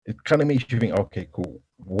kind of makes you think, okay, cool.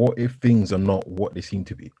 What if things are not what they seem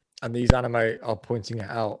to be? And these anime are pointing it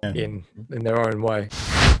out in their own way.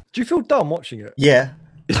 Do you feel dumb watching it? Yeah.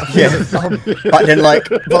 but then like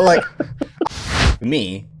for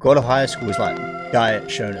me, God of High School is like diet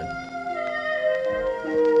shonen.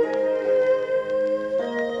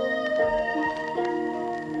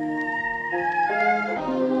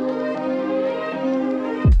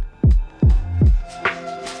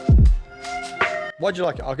 Why do you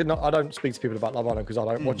like it? I don't speak to people about Love Island because I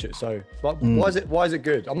don't watch it. So, but why is it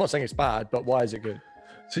good? I'm not saying it's bad, but why is it good?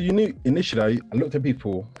 So initially I looked at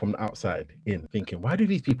people from the outside in thinking, why do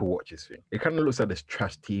these people watch this thing? It kind of looks like this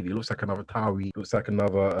trash TV. It looks like another Towie. Looks like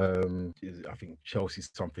another I think Chelsea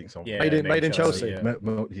something. Yeah, made in Chelsea.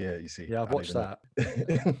 Yeah, you see. Yeah, I've watched that.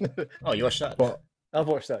 Oh, you watched that? But I've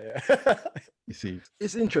watched that. Yeah. You see,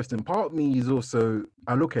 it's interesting. Part of me is also,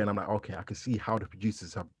 I look at it and I'm like, okay, I can see how the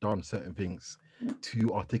producers have done certain things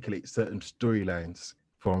to articulate certain storylines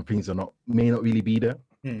from things that may not really be there.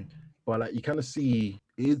 But like you kind of see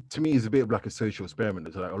it, to me, is a bit of like a social experiment.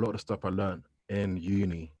 It's like a lot of stuff I learned in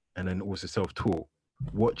uni and then also self-taught,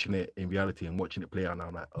 watching it in reality and watching it play out. And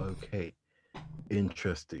I'm like, okay,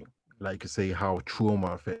 interesting. Like you could say how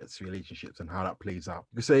trauma affects relationships and how that plays out.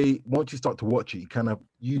 You could say once you start to watch it,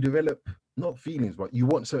 you develop not feelings, but you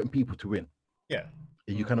want certain people to win. Yeah.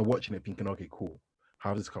 And you kind of watching it thinking, okay, cool.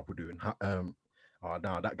 How's this couple doing?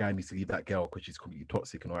 Now that guy needs to leave that girl because she's completely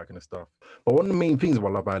toxic and all that kind of stuff. But one of the main things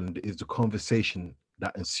about Love Island is the conversation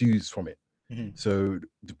that ensues from it. So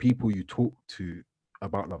the people you talk to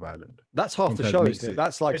about Love Island. That's half the show, isn't it?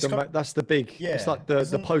 That's like that's the big. Yeah, it's like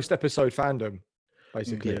the post-episode fandom,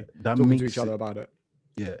 basically. Yeah, that talking makes to each other about it.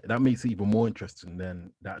 Yeah, that makes it even more interesting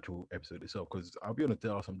than the actual episode itself. Because I'll be honest,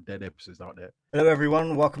 there are some dead episodes out there. Hello,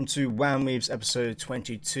 everyone. Welcome to Weebs episode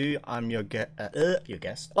 22. I'm your guest. I'm your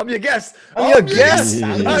guest. I'm your guest. And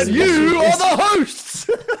you are the hosts.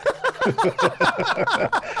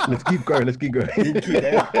 Let's keep going.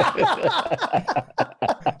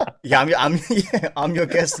 I'm your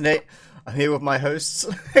guest, Nate. I'm here with my hosts,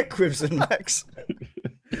 Kwibs and Max.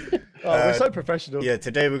 We're so professional. Yeah,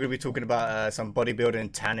 today we're going to be talking about some bodybuilding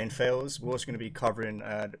and tanning fails. We're also going to be covering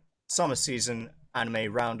summer season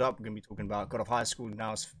anime roundup. We're going to be talking about God of High School.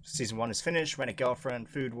 Now season 1 is finished. Rent a Girlfriend,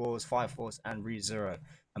 Food Wars, Fire Force, and ReZero.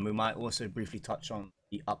 And we might also briefly touch on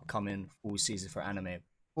the upcoming fall season for anime.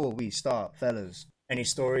 Before we start, fellas, any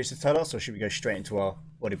stories to tell us, or should we go straight into our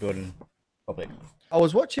bodybuilding topic? I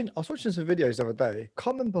was watching some videos the other day.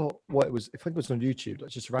 Can't remember what it was. I think it was on YouTube, like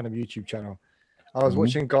just a random YouTube channel. I was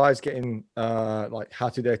watching guys getting like how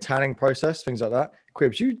to do their tanning process, things like that.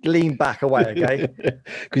 Kwibs, you lean back away, okay?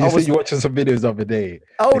 Because you said you're watching some videos the other day.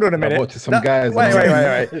 Hold on a minute. I'm watching some guys. Wait.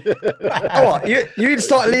 Oh, you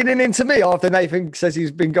start leaning into me after Nathan says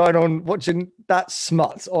he's been going on watching that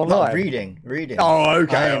smut online. Not reading. Oh,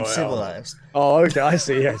 okay. I am civilized. Oh, okay. I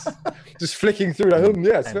see. Yes, just flicking through like,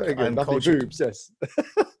 yes, very good. Lovely boobs. Yes.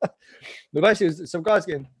 But basically, some guys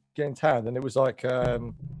getting tanned, and it was like.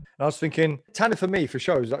 I was thinking, tanning for me for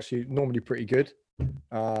shows is actually normally pretty good.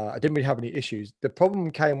 I didn't really have any issues. The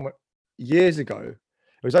problem came years ago.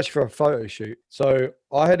 It was actually for a photo shoot. So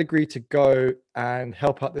I had agreed to go and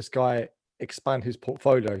help out this guy expand his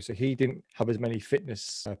portfolio. So he didn't have as many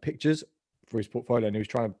fitness pictures for his portfolio, and he was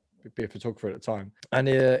trying to be a photographer at the time. And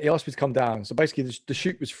he asked me to come down. So basically the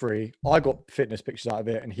shoot was free. I got fitness pictures out of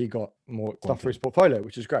it, and he got more stuff for his portfolio,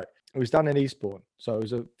 which is great. It was down in Eastbourne, so it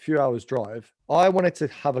was a few hours drive. I wanted to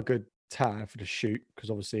have a good tan for the shoot because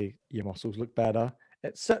obviously your muscles look better,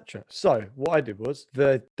 etc. So what I did was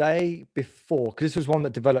the day before, because this was one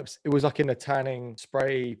that develops, it was like in a tanning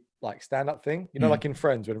spray like stand-up thing, you know, like in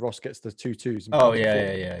Friends when Ross gets the 2 2s. Oh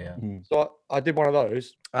yeah. So I did one of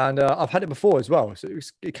those, and I've had it before as well, so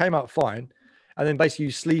it came out fine. And then basically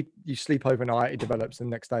you sleep overnight, it develops, and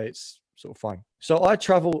the next day it's sort of fine. So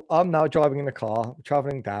I'm now driving in the car,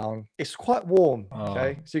 traveling down. It's quite warm,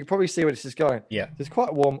 okay? So you can probably see where this is going. Yeah. It's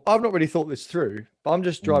quite warm. I've not really thought this through, but I'm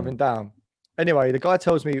just driving down. Anyway, the guy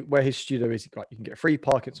tells me where his studio is. Like, you can get free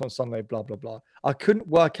parking on Sunday, blah, blah, blah. I couldn't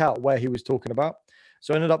work out where he was talking about.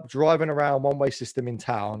 So I ended up driving around one-way system in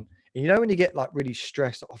town. And you know when you get like really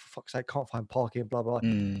stressed, oh, for fuck's sake, can't find parking, blah, blah, blah.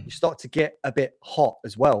 You start to get a bit hot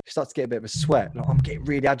as well. You start to get a bit of a sweat. Like, I'm getting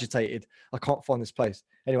really agitated. I can't find this place.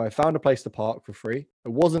 Anyway, I found a place to park for free.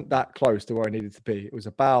 It wasn't that close to where I needed to be. It was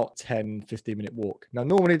about 10, 15-minute walk. Now,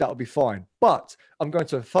 normally that would be fine. But I'm going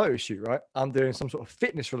to a photo shoot, right? I'm doing some sort of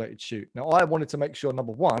fitness-related shoot. Now, I wanted to make sure,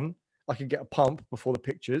 number one, I could get a pump before the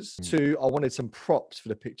pictures. 2, I wanted some props for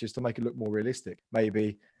the pictures to make it look more realistic.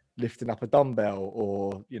 Maybe lifting up a dumbbell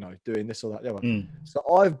or, you know, doing this or that. The other. So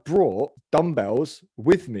I've brought dumbbells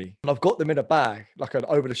with me and I've got them in a bag, like an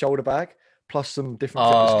over the shoulder bag, plus some different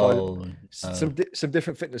fitness clothing, some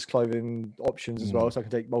different fitness clothing options as well. So I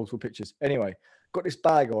can take multiple pictures. Anyway, got this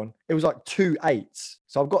bag on. It was like 2 8s.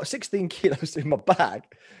 So I've got 16 kilos in my bag.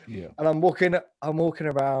 Yeah. And I'm walking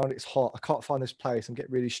around. It's hot. I can't find this place. I'm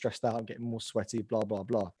getting really stressed out. I'm getting more sweaty, blah, blah,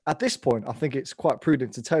 blah. At this point, I think it's quite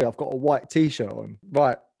prudent to tell you I've got a white t-shirt on.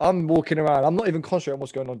 Right. I'm walking around. I'm not even concentrating on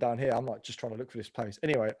what's going on down here. I'm like just trying to look for this place.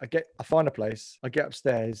 Anyway, I find a place. I get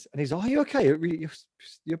upstairs and he's like, "Are you okay?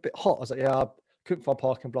 You're a bit hot." I was like, "Yeah, I couldn't find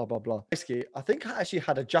parking, blah, blah, blah." Basically, I think I actually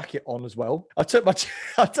had a jacket on as well. I've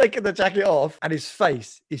taken the jacket off and his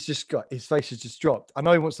face has just dropped. I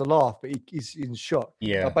know he wants to laugh, but he's in shock.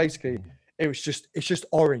 Yeah. Basically, it's just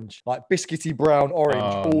orange, like biscuity brown orange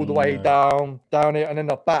all the way down here. And then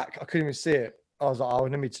the back, I couldn't even see it. I was like, "Oh,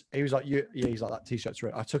 let me," he was like, he's like, "That t-shirt's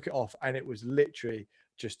red." I took it off and it was literally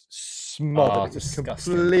just smothered. It's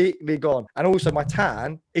completely gone. And also my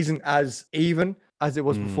tan isn't as even as it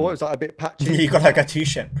was before. It was like a bit patchy. You got like a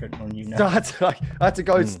t-shirt print on you now. So I had to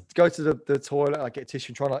go to the toilet, like get a tissue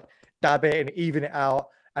and try and like dab it and even it out.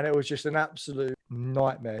 And it was just an absolute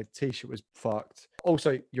nightmare. T-shirt was fucked.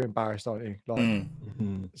 Also, you're embarrassed, aren't you? Like,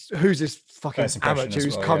 who's this fucking amateur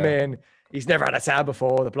who's come in? He's never had a tan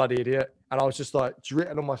before, the bloody idiot. And I was just like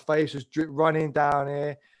dripping on my face, was running down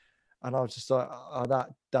here. And I was just like, "Oh,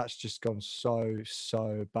 that's just gone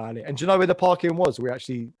so badly." And do you know where the parking was? We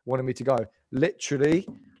actually wanted me to go. Literally,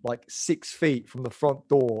 like 6 feet from the front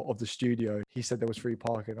door of the studio. He said there was free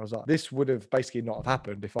parking. I was like, this would have basically not have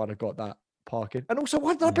happened if I'd have got that parking. And also,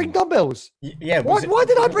 why did I bring dumbbells? Yeah. Why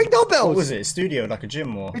did I bring dumbbells? What was it? A studio, like a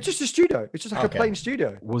gym, or? It's just a studio. It's just like a plain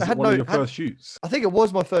studio. Was it one of your first shoots? I think it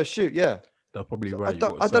was my first shoot. Yeah. That's probably right.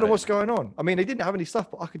 I don't know what's going on. I mean, they didn't have any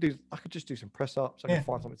stuff, but I could just do some press ups. I could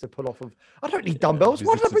find something to pull off of. I don't need dumbbells.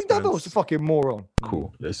 Why did I bring dumbbells? You fucking moron.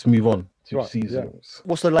 Cool. Let's move on to seasons. Yeah.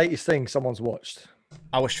 What's the latest thing someone's watched?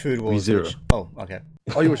 I watched Food Wars. Oh, okay.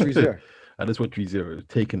 Oh, you watched ReZero? I just watched ReZero.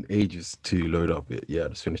 It's taken ages to load up it. Yeah, I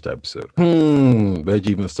just finished that episode. Where'd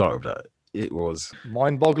you even start with that? It was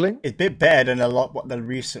mind-boggling. It's a bit better than the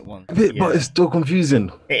recent one. But it's still confusing.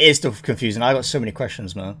 It is still confusing. I got so many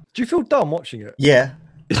questions, man. Do you feel dumb watching it? Yeah.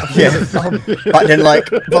 But then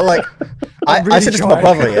I said this to my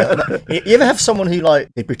brother. Yeah, you ever have someone who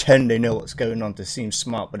they pretend they know what's going on to seem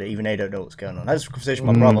smart, but even they don't know what's going on? I had this conversation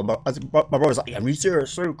with my brother. But my brother's like, "Yeah, ReZero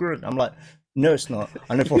is so good." I'm like, "No, it's not.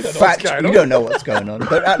 I know for a fact you don't know what's going on.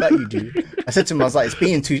 Don't act like you do." I said to him, I was like,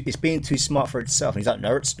 it's being too smart for itself. And he's like,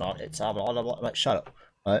 "No, it's not. It's blah, blah, blah." I'm like, "Shut up."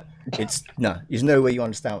 Right? There's no way you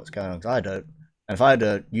understand what's going on, because I don't. And if I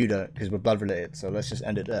don't, you don't, because we're blood related. So let's just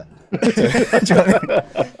end it there. Do you know what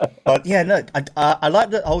I mean? But yeah, no, I like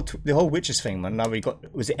the whole witches thing, man. Now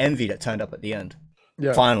was it Envy that turned up at the end?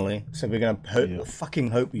 Yeah. Finally. So we're gonna fucking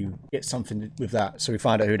hope you get something with that. So we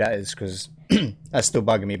find out who that is, because that's still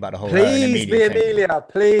bugging me about the whole. Please be Amelia,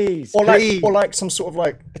 please. Or like some sort of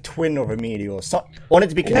like a twin of Amelia, or something. I want it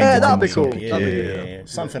to be connected. Yeah, that'd be cool. Yeah,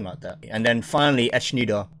 something like that. And then finally,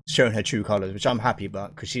 Echnida showing her true colors, which I'm happy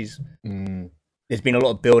about, because she's. There's been a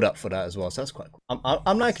lot of build up for that as well, so that's quite cool.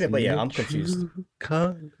 I'm liking it, but yeah, I'm confused.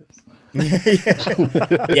 Yeah,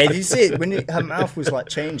 did you see it when her mouth was like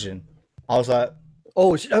changing? I was like,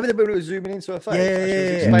 "Oh, over the it was zooming into her face." Yeah. She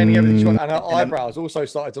was explaining everything she wanted, and her eyebrows also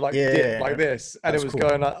started to dip like this, and it was cool.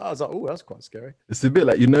 Going. I was like, "Oh, that's quite scary." It's a bit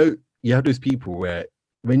like, you have those people where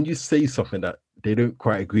when you say something that they don't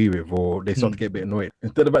quite agree with, or they start to get a bit annoyed,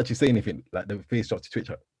 instead of actually saying anything, like the face starts to twitch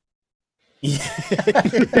up.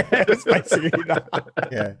 It's basically that.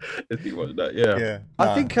 Yeah, it's pretty much that. Yeah.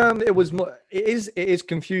 I think it was more. It is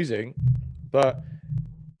confusing, but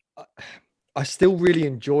I still really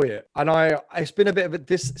enjoy it. And it's been a bit of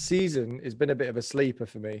this season has been a bit of a sleeper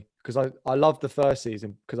for me, because I loved the first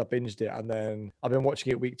season because I binged it, and then I've been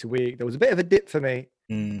watching it week to week. There was a bit of a dip for me.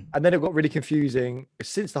 And then it got really confusing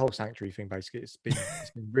since the whole Sanctuary thing. Basically, it's been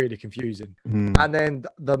really confusing. And then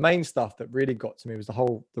the main stuff that really got to me was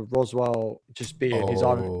the Roswell just being his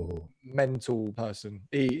own mental person.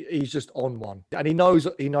 He's just on one, and he knows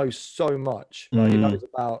so much. Like, he knows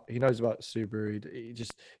about Subaru.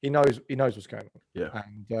 He knows what's going on. Yeah,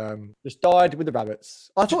 and just died with the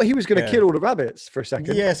rabbits. I thought he was going to kill all the rabbits for a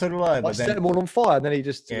second. Yeah, so do I. But set them all on fire, and then he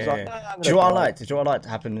just was like, Do you know what I liked? Do you know what I liked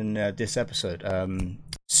happened in this episode?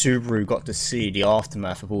 Subaru got to see the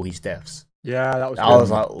aftermath of all his deaths. Yeah, that was. I was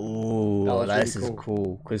like, "Ooh, this is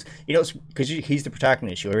cool." Because he's the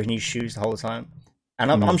protagonist. You're in his shoes the whole time,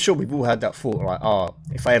 and I'm sure we've all had that thought, like, "Oh,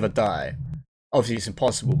 if I ever die, obviously it's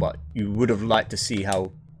impossible, but you would have liked to see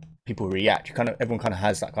how people react. Everyone kind of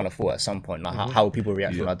has that kind of thought at some point, like how will people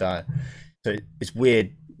react when I die. So it's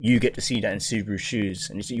weird. You get to see that in Subaru's shoes,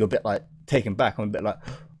 and you're a bit like taken back. I'm a bit like,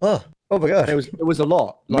 oh my god, it was a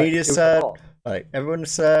lot. Like, media's sad. Like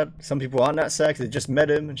everyone's sad. Some people aren't that sad because they just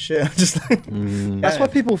met him and shit. I'm just like, that's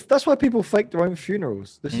why people fake their own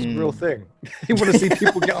funerals. This is a real thing. You want to see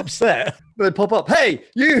people get upset, they pop up. Hey,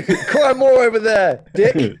 you cry more over there,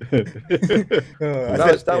 dick.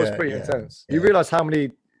 that was pretty intense. You realize how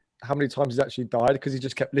many times he's actually died because he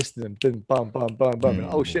just kept listing them. Then bum bum bum bum. And,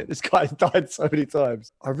 oh shit, this guy's died so many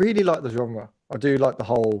times. I really like the genre. I do like the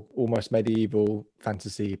whole almost medieval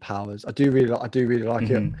fantasy powers. I do really like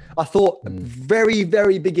it. I thought very,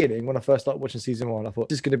 very beginning when I first started watching season 1, I thought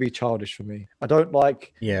this is going to be childish for me. I don't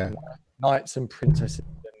like knights and princesses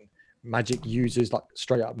and magic users, like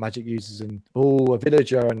straight up magic users, and a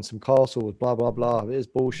villager and some castles, blah blah blah. It is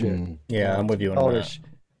bullshit. Yeah, I'm with you on that.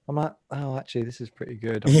 I'm like, oh, actually, this is pretty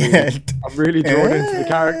good. I'm really drawn into the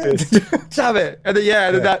characters. Damn it! And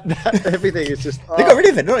then, that everything is just. They got rid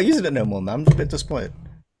of it. They're not using it no more, man. I'm just a bit disappointed.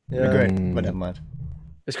 Yeah, great, but never mind.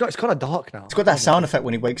 It's kind of dark now. It's got that sound effect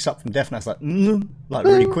when he wakes up from death, and it's like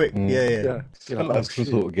really quick. Yeah. That's some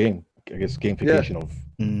sort of game. I guess gamification of.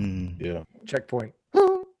 Checkpoint.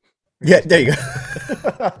 Yeah, there you go.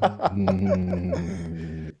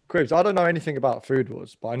 Kwibs, I don't know anything about Food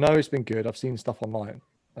Wars, but I know it's been good. I've seen stuff online.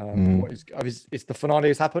 It's the finale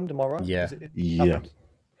has happened. Am I right? Yeah.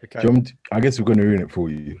 Okay. I guess we're going to ruin it for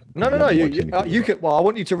you. No. You can. Well, I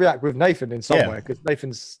want you to react with Nathan in some way because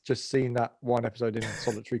Nathan's just seen that one episode in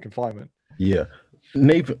solitary confinement. Yeah.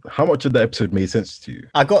 Nathan, how much of the episode made sense to you?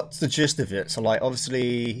 I got the gist of it. So, like,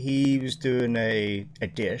 obviously, he was doing a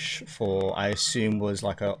dish for, I assume, was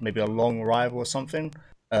like maybe a long rival or something.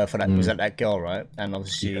 For that was that girl, right? And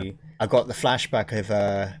obviously, I got the flashback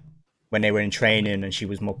of when they were in training and she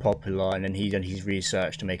was more popular, and then he done his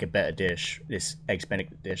research to make a better dish, this eggs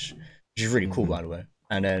Benedict dish, which is really cool, by the way.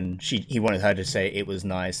 And then he wanted her to say it was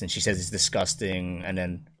nice, and she says it's disgusting,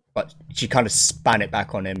 but she kind of span it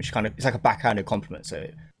back on him. It's like a backhanded compliment. So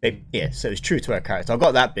so it's true to her character. I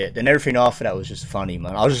got that bit. Then everything after that was just funny,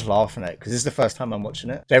 man. I was just laughing at it because this is the first time I'm watching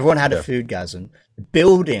it. So everyone had a foodgasm. The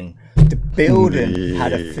building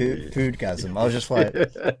had a foodgasm. I was just like,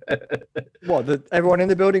 what? Everyone in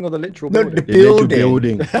the building or the literal building? No, the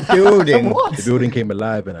building. The building. What? The building came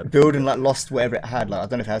alive and the building like lost whatever it had. Like I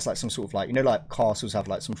don't know if it has like some sort of like like castles have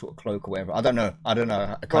like some sort of cloak or whatever. I don't know.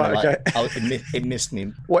 It missed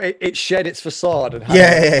me. Well, it shed its facade and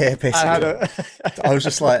basically. I was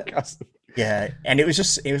just like, and it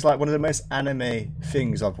was like one of the most anime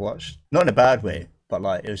things I've watched. Not in a bad way, but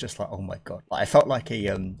like it was just like, oh my god. Like I felt like I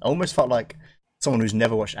almost felt like someone who's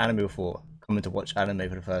never watched anime before coming to watch anime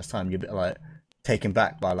for the first time. You're a bit like taken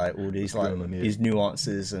back by like all these like these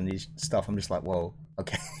nuances and these stuff. I'm just like, whoa,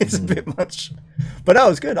 okay, it's a bit much. But that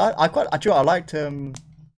was good. I liked quite liked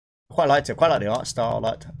it. Quite like the art style.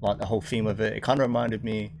 Like the whole theme of it. It kind of reminded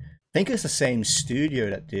me. I think it's the same studio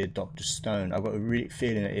that did Dr. Stone. I've got a really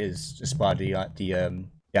feeling it is, just by the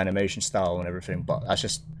animation style and everything. But that's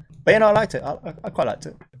just. But I liked it. I quite liked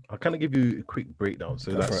it. I'll kind of give you a quick breakdown.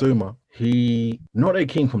 So that Soma, he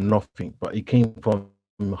came from nothing, but he came from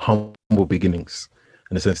humble beginnings,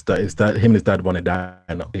 in the sense that him and his dad run a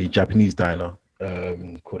diner, a Japanese diner,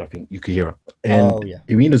 called I think Yukihira. And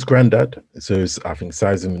Irina's granddad, so it's, I think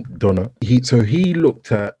Saizum Donna. He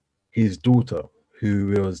looked at his daughter,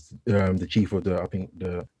 who was the chief of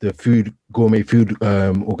the food gourmet food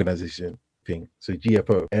organization thing, so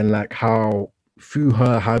GFO, and like how through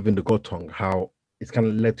her having the god tongue, how it's kind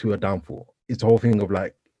of led to her downfall. It's the whole thing of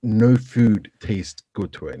like no food tastes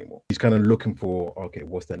good to her anymore. She's kind of looking for, okay,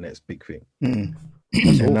 what's the next big thing? And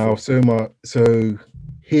now Soma, so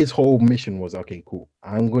his whole mission was, okay, cool,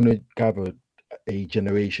 I'm gonna gather a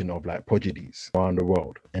generation of like prodigies around the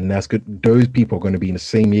world, and that's good. Those people are going to be in the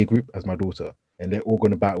same year group as my daughter, and they're all going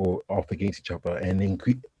to battle off against each other and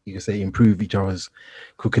you can say improve each other's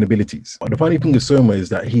cooking abilities. But the funny thing with Soma is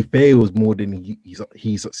that he fails more than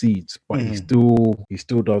he succeeds, but he still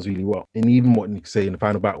does really well. And even what you say in the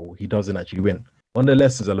final battle, he doesn't actually win. One of the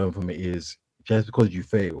lessons I learned from it is just because you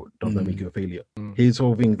fail doesn't make you a failure. His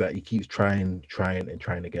whole thing that he keeps trying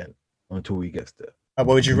again until he gets there.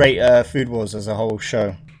 What would you rate Food Wars as a whole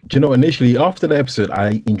show? Do you know, initially after the episode,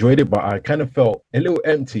 I enjoyed it, but I kind of felt a little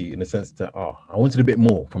empty in the sense that I wanted a bit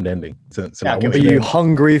more from the ending. So are you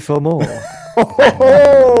hungry for more?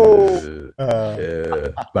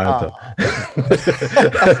 Batter.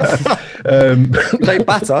 Say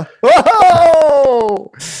batter. Oh!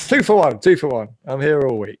 2 for 1. 2 for 1. I'm here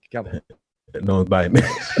all week. Come on. No one's buying me.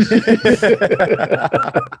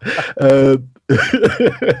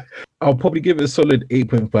 I'll probably give it a solid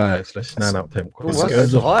 8.5/9 out of 10. Oh, Because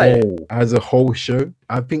that's high. as a whole show,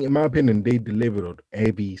 I think, in my opinion, they delivered on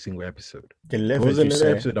every single episode. There Delivered, wasn't you an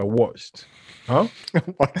say? episode I watched. Huh?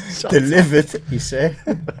 Delivered, you say?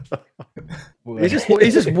 He's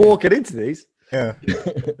just walking into these. Yeah.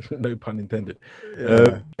 No pun intended.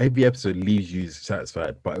 Yeah. Every episode leaves you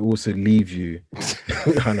satisfied, but it also leaves you.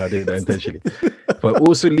 I know I did that intentionally, but it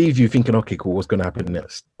also leaves you thinking, okay, cool, what's going to happen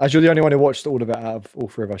next? As you're the only one who watched all of it out of all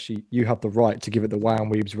three of us, you have the right to give it the Wow and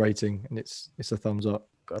Weebs rating, and it's a thumbs up.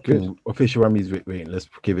 I Good. think official Rammies rating, let's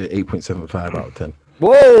give it 8.75 out of 10.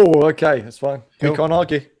 Whoa, okay, that's fine. Cool. We can't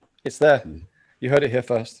argue. It's there. You heard it here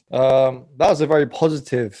first. That was a very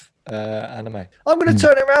positive anime. I'm going to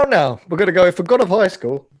turn it around now. We're going to go for God of High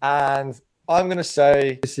School, and I'm going to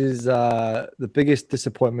say this is the biggest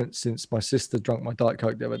disappointment since my sister drank my Diet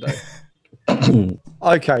Coke the other day.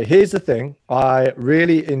 Okay, here's the thing. I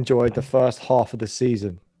really enjoyed the first half of the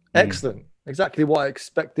season. Excellent. Exactly what I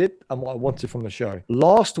expected and what I wanted from the show.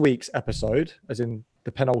 Last week's episode, as in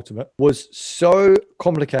the penultimate, was so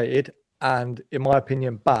complicated and, in my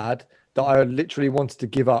opinion, bad that I literally wanted to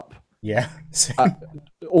give up Yeah.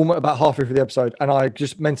 almost about halfway through the episode, and I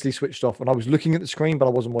just mentally switched off, and I was looking at the screen, but I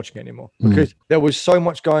wasn't watching it anymore because there was so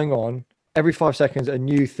much going on. Every 5 seconds, a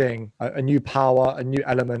new thing, a new power, a new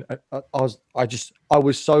element. I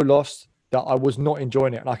was so lost that I was not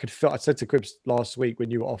enjoying it, and I could feel. I said to Kwibs last week when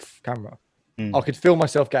you were off camera, I could feel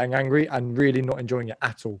myself getting angry and really not enjoying it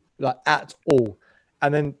at all, like at all.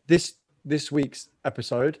 And then this week's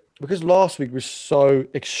episode, because last week was so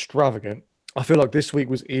extravagant, I feel like this week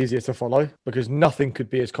was easier to follow because nothing could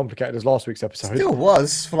be as complicated as last week's episode. Still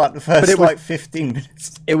was for like the first like 15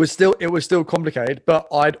 minutes. It was still complicated, but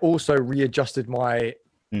I'd also readjusted my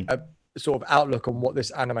sort of outlook on what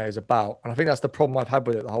this anime is about, and I think that's the problem I've had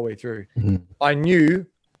with it the whole way through. I knew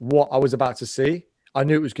what I was about to see. I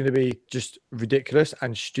knew it was going to be just ridiculous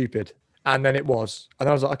and stupid, and then it was. And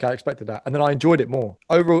I was like, okay, I expected that, and then I enjoyed it more.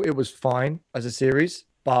 Overall, it was fine as a series.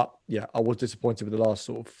 But yeah, I was disappointed with the last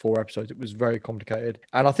sort of 4 episodes. It was very complicated.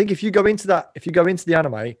 And I think if you go into the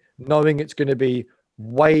anime, knowing it's going to be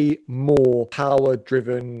way more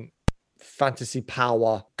power-driven, fantasy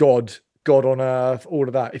power, God on Earth, all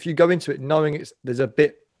of that. If you go into it knowing there's a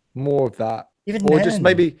bit more of that, Even or then. just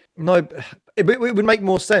maybe it would make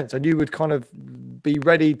more sense, and you would kind of be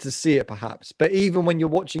ready to see it perhaps. But even when you're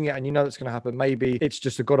watching it and you know it's going to happen, maybe it's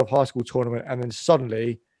just a God of High School tournament, and then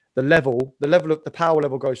suddenly the level of the power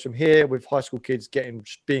level goes from here with high school kids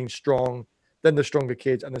being strong, then the stronger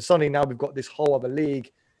kids, and then suddenly now we've got this whole other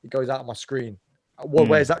league. It goes out of my screen. Well,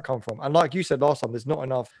 where's that come from? And like you said last time, there's not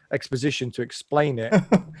enough exposition to explain it.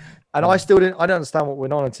 And I didn't understand what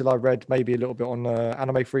went on until I read maybe a little bit on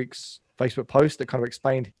Anime Freak's Facebook post that kind of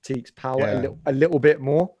explained Teek's power a little bit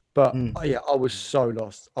more. But yeah, I was so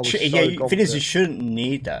lost. I was so thing is, you shouldn't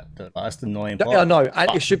need that. That's the annoying part. Yeah, I know,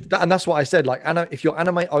 and it should, and that's what I said. Like, if you're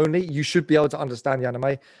anime only, you should be able to understand the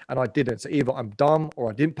anime, and I didn't. So either I'm dumb, or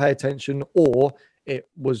I didn't pay attention, or it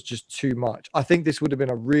was just too much. I think this would have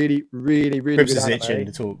been a really, really, really good anime.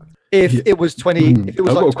 To talk. If it was 20, if it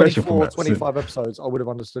was like 24, 25 that. episodes, I would have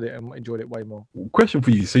understood it and enjoyed it way more. Question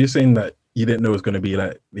for you. So you're saying that you didn't know it was going to be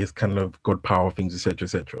like this kind of God power things,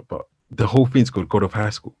 etc., but the whole thing's called God of High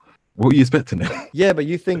School. What were you expecting then? Yeah, but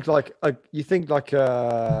you think like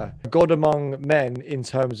God among men in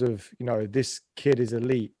terms of, you know, this kid is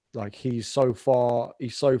elite. Like he's so far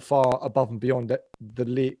above and beyond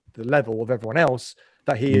the level of everyone else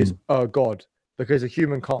that he is a god, because a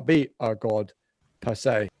human can't be a god per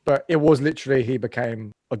se. But it was literally he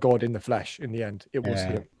became a god in the flesh in the end. It was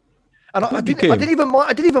him. And I didn't even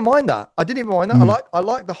mind that. I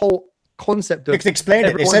like the whole concept of. They explained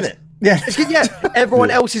it. They said it. Yeah. Yeah. Everyone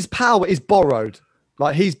else's power is borrowed.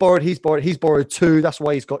 Like he's borrowed too. That's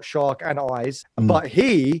why he's got shark and eyes. But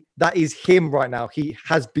that is him right now. He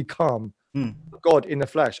has become God in the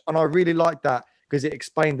flesh. And I really like that because it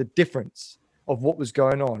explained the difference of what was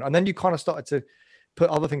going on. And then you kind of started to put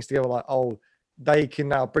other things together, like, oh, they can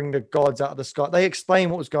now bring the gods out of the sky. They explain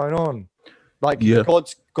what was going on. Like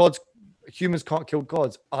humans can't kill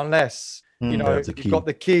gods unless you know you've got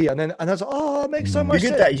the key. And I was like, oh, it makes so much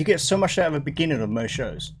sense. You get so much out of the beginning of most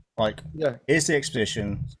shows. Like, here's the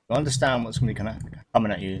exposition. You understand what's going to be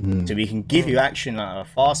coming at you, so we can give you action at a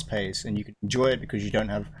fast pace, and you can enjoy it because you don't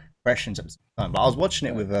have questions at the same time. But I was watching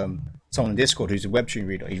it with someone on Discord who's a webtoon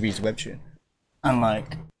reader. He reads webtoon, and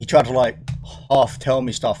like he tried to like half tell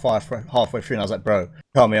me stuff halfway through, and I was like, bro,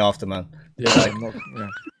 tell me after, man.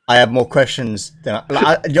 I have more questions than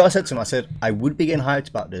I said to him. I said I would be getting hyped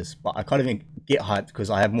about this, but I can't even get hyped because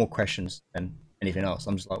I have more questions than anything else.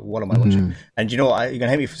 I'm just like, what am I watching? And you know what? You're gonna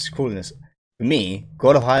hate me for calling this. for me,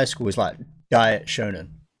 God of High School is like diet shonen.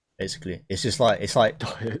 Basically, it's just like it's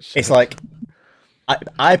like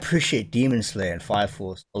I appreciate Demon Slayer and Fire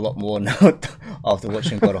Force a lot more now after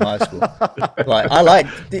watching God of High School. Like I like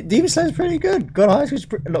Demon Slayer is pretty good. God of High School is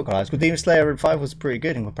not God of High School. Demon Slayer and Fire Force is pretty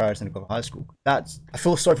good in comparison to God of High School. I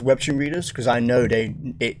feel sorry for webtoon readers because I know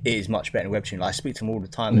it is much better in webtoon. Like, I speak to them all the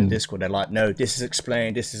time in Discord. They're like, no, this is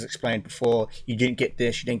explained before. You didn't get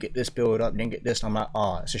this build up. You didn't get this. And I'm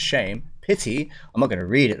like, it's a shame. Pity. I'm not going to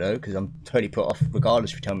read it though because I'm totally put off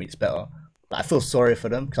regardless if you tell me it's better. I feel sorry for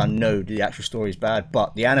them because I know the actual story is bad,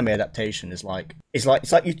 but the anime adaptation is it's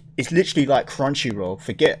literally like Crunchyroll.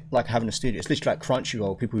 Forget like having a studio. It's literally like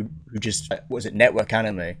Crunchyroll. People who just network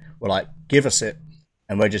anime were like, give us it,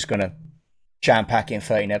 and we're just gonna jam pack it in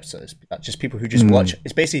 13 episodes. Like, just people who just watch.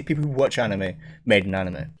 It's basically people who watch anime made an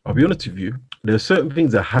anime. I'll be honest with you. There's certain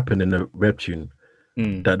things that happen in the webtoon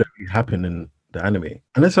that don't really happen in the anime,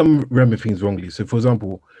 unless I'm remembering things wrongly. So, for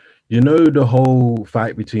example, you know the whole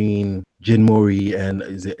fight between Jin Mori and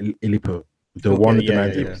is it Ilipo, the one with the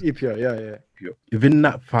mandibles? Yeah. Within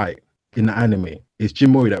that fight in the anime, it's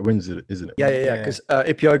Jin Mori that wins it, isn't it? Yeah. Because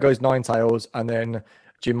Ipio goes 9 tails, and then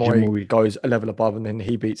Jin Mori goes a level above, and then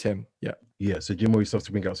he beats him. Yeah. Yeah. So Jin Mori starts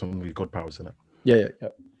to bring out some of his god powers and that. Yeah.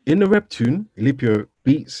 In the webtoon, Ilipo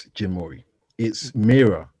beats Jin Mori. It's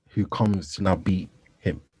Mira who comes to now beat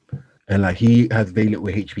him, and like he has very little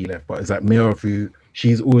HP left, but it's like Mira who.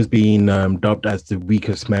 She's always been dubbed as the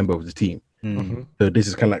weakest member of the team. So this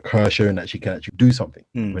is kind of like her showing that she can actually do something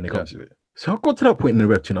when it comes to it. So I got to that point in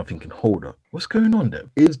the webtoon, I'm thinking, hold up, what's going on there?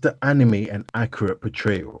 Is the anime an accurate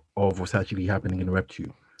portrayal of what's actually happening in the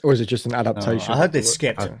webtoon? Or is it just an adaptation? I heard they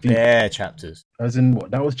skipped their chapters. As in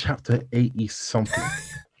what? That was chapter 80 something.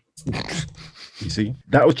 You see?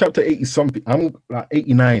 That was chapter 80 something. I'm like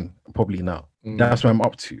 89 probably now. That's where I'm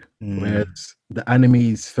up to. Whereas the anime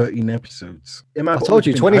is 13 episodes. I told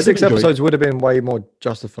you, 26 episodes would have been way more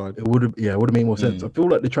justified. It would have made more sense. I feel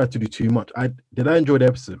like they tried to do too much. Did I enjoy the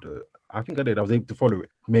episode? I think I did. I was able to follow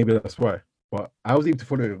it. Maybe that's why. But I was able to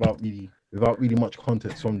follow it without really much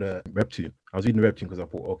context from the webtoon. I was reading the webtoon because I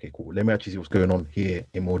thought, okay, cool. Let me actually see what's going on here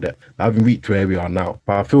in more depth. I haven't reached where we are now,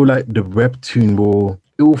 but I feel like the webtoon will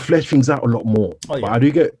flesh things out a lot more. But I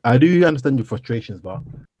do understand your frustrations, but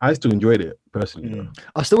I still enjoyed it personally.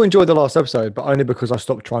 I still enjoyed the last episode, but only because I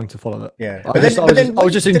stopped trying to follow it. Yeah, I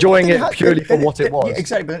was just enjoying it purely for what it was. Yeah,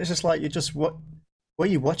 exactly, but it's just like what are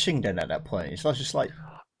you watching then at that point? It's not just like.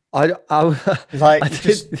 I'll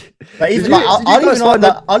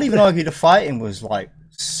even argue the fighting was like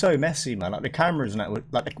so messy, man. Like the cameras and that,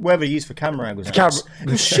 like whoever used for camera angles,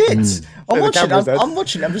 shit. I'm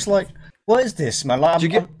watching. I'm just like, what is this, man? Like,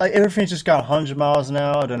 everything's just going 100 miles an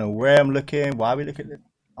hour. I don't know where I'm looking. Why are we looking at it?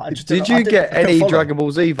 Did you get any Dragon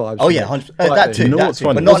Ball Z vibes? Oh yeah, that too.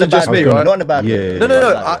 But not in a bad way. Not in a bad way.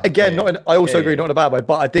 No. Again, I also agree, not in a bad way.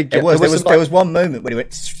 But I did get. There was one moment when he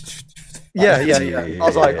went. Yeah. I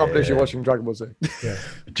was like, I'm literally watching Dragon Ball Z. Yeah.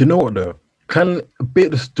 Do you know what though? A bit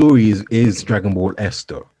of the story is Dragon Ball S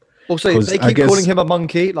though. Also, they keep calling him a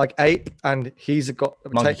monkey, like Ape, and he's got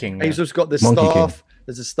Monkey King. He's also got the staff.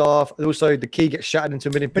 There's a staff. And also, the key gets shattered into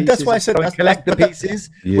a million pieces. But that's why I said collect the pieces,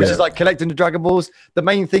 which is like collecting the Dragon Balls. The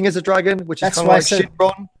main thing is a dragon, which is kind of like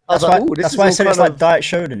Shinron. That's why I said it's like Diet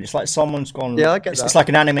Shonen. It's like someone's gone. Yeah, I get that. It's like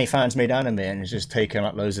an anime fans made anime and it's just taken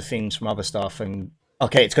like loads of things from other stuff and.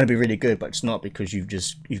 Okay, it's going to be really good, but it's not because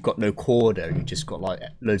you've got no core there. You've just got like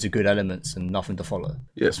loads of good elements and nothing to follow.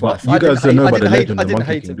 Yes, well, you guys don't know about the legend of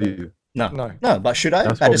Monkey King, do you? No. But should I?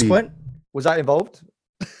 At this point, was that involved?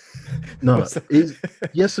 No,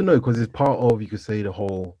 yes or no, because it's part of, you could say, the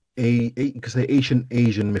whole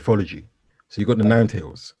Asian mythology. So you got the Nine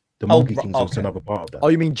Tails. The Monkey King's also another part of that. Oh,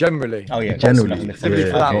 you mean generally? Oh yeah, generally.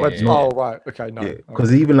 Oh right, okay, no.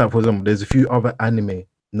 Because even like, for example, there's a few other anime.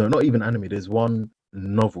 No, not even anime. There's one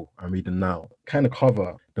novel I'm reading now, kind of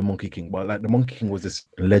cover the Monkey King, but like the Monkey King was this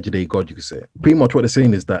legendary god, you could say. Pretty much what they're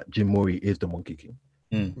saying is that Jin Mori is the Monkey King.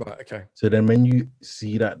 Right, okay. So then when you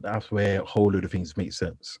see that, that's where a whole load of things make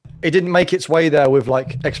sense. It didn't make its way there with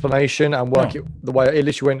like explanation and work it the way it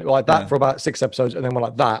literally went like that for about 6 episodes and then went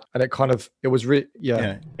like that, and it was really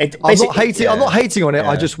I'm not hating on it.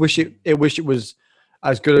 I just wish it was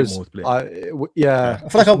as good as I feel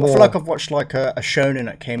like I've watched like a shonen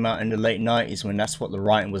that came out in the late 90s when that's what the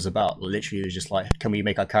writing was about. Literally, it was just like, can we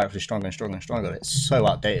make our characters stronger and stronger and stronger? It's so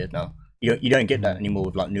outdated now. You don't get that anymore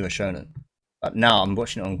with like newer shonen. But now I'm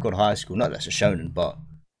watching it on God High School. Not that's a shonen, but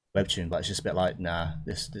webtoon. But it's just a bit like, nah,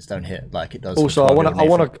 this don't hit like it does. Also, I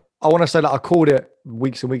want to say that I called it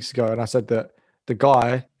weeks and weeks ago, and I said that the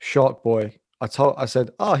guy Shark Boy. I said,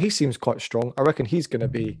 he seems quite strong. I reckon he's going to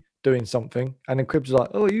be doing something. And then Kwibs was like,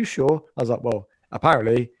 "Oh, are you sure?" I was like, "Well,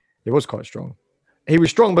 apparently he was quite strong. He was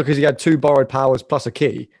strong because he had 2 borrowed powers plus a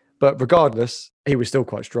key, but regardless, he was still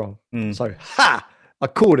quite strong." So, I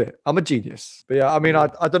called it. I'm a genius. But yeah, I mean, I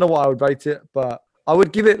don't know what I would rate it, but I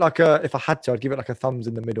would give it like if I had to, I'd give it like a thumbs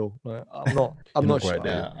in the middle. Like, I'm not sure.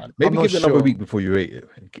 Maybe give it another week before you rate it.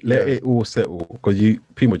 Let it all settle, because you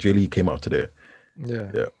pretty much really came out today.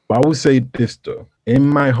 Yeah. But I will say this though, in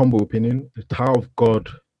my humble opinion, the Tower of God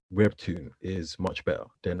webtoon is much better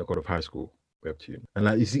than the God of High School webtoon. And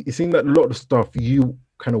like it seems that a lot of the stuff you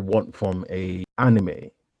kind of want from a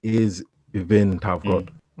anime is within Tower of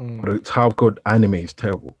God. The Tower of God anime is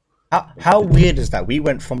terrible. How weird is that? We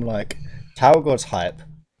went from like Tower of God's hype,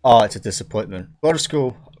 it's a disappointment. God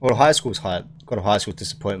of High School's hype, God of High School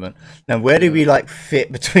disappointment. Now where do we like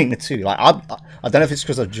fit between the two? Like I don't know if it's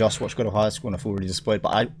because I just watched God of High School and I feel really disappointed,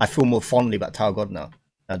 but I feel more fondly about Tower of God now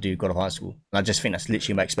than I do God of High School. And I just think that's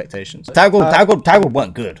literally my expectations. Tower of God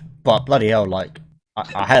weren't good, but bloody hell, like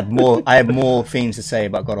I have more things to say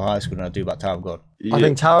about God of High School than I do about Tower of God. I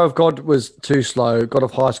think Tower of God was too slow. God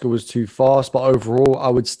of High School was too fast. But overall, I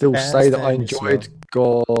would still say that I enjoyed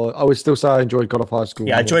God. I would still say I enjoyed God of High School.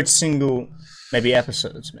 Yeah, I enjoyed single maybe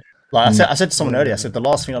episodes. Like I said to someone earlier, I said the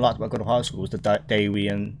last thing I liked about God of High School was the Daewee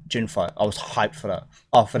and Jin fight. I was hyped for that.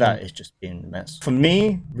 After that, it's just been a mess. For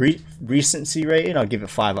me, recency rating, I'll give it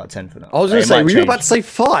 5 out of 10 for that. I was going to say, were you about to say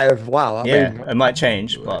 5? Wow. I mean, it might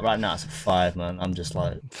change, but right now it's a 5, man. I'm just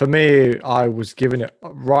like... For me, I was giving it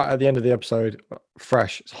right at the end of the episode,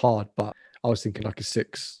 fresh. It's hard, but I was thinking like a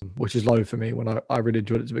 6, which is low for me when I really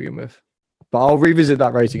enjoyed it to begin with. But I'll revisit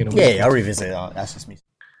that rating in a week. Yeah, I'll revisit it. That's just me.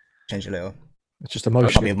 Change it a little. It's just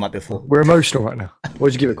emotional. It might be 4. We're emotional right now.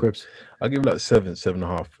 What did you give it, Kwibs? I'll give it like 7.5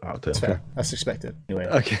 out of 10. That's fair. That's expected. Anyway,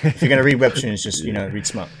 okay. If you're going to read webtoons, just, read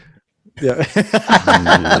smart. Yeah.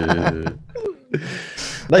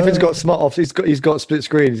 Nathan's got smart off. He's got split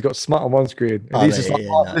screen. He's got smart on one screen. And he's just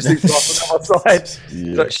listening to us on the other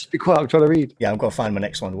side. Like, just be quiet. I'm trying to read. Yeah, I've got to find my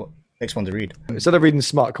next one. What next one to read? Instead of reading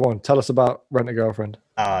smart, come on, tell us about Rent a Girlfriend.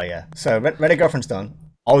 Oh, yeah. So Rent a Girlfriend's done.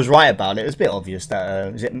 I was right about it. It was a bit obvious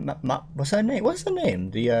that is it what's her name? What's her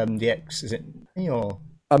name? The ex, is it me or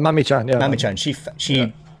Mami-chan? Yeah, Mami-chan.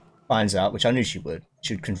 She finds out, which I knew she would.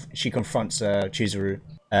 She confronts Chizuru.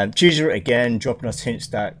 Chizuru again dropping us hints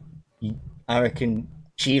that I reckon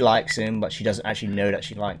she likes him, but she doesn't actually know that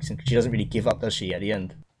she likes him. She doesn't really give up, does she? At the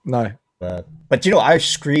end, no. But I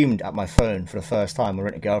screamed at my phone for the first time on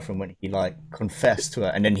Rent a Girlfriend when he like confessed to her,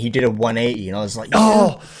 and then he did a 180, and I was like,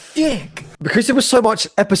 "Oh, dick!" Because there was so much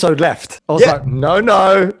episode left, I was like, "No,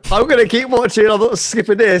 I'm gonna keep watching. I'm not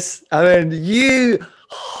skipping this." And then you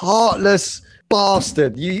heartless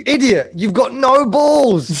bastard, you idiot! You've got no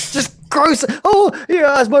balls. Just gross. Oh,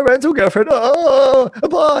 yeah, as my rental girlfriend. Oh,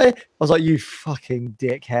 bye. I was like, "You fucking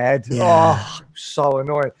dickhead!" Yeah. Oh, so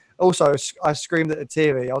annoying. Also, I screamed at the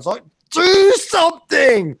TV. I was like, do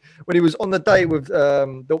something! When he was on the date with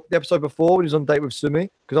the episode before, when he was on the date with Sumi,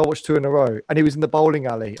 because I watched 2 in a row, and he was in the bowling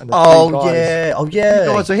alley, and the three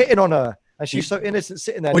guys are hitting on her, and she's so innocent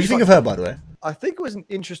sitting there. What do you think of her, by the way? I think it was an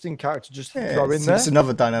interesting character just to throw in there. It's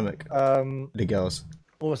another dynamic. The girls,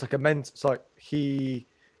 almost like it's like he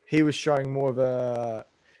was showing more of a.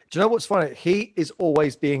 Do you know what's funny? He is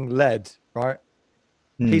always being led, right?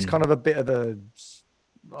 He's kind of a bit of a,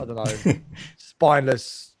 I don't know,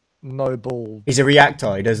 spineless. Noble. He's a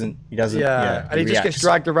reactor. He doesn't. Yeah, and he just gets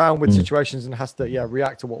dragged around with situations and has to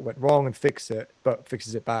react to what went wrong and fix it, but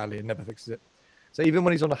fixes it badly and never fixes it. So even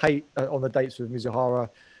when he's on the dates with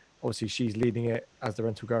Mizuhara, obviously she's leading it as the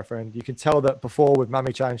rental girlfriend. You can tell that before with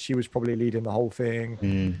Mami-chan, she was probably leading the whole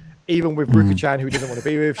thing. Even with Ruka-chan, who he doesn't want to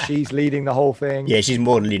be with, she's leading the whole thing. Yeah, she's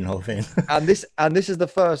more than leading the whole thing. and this is the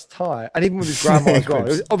first time, and even with his grandma as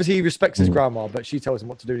well. Obviously, he respects his grandma, but she tells him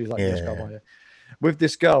what to do. He's like, yes, grandma. Yeah. With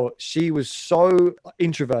this girl, she was so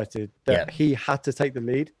introverted that he had to take the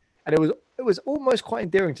lead, and it was almost quite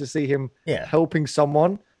endearing to see him helping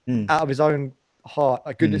someone out of his own heart.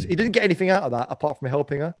 Like goodness, he didn't get anything out of that apart from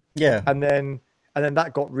helping her. Yeah, and then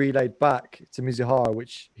that got relayed back to Mizuhara,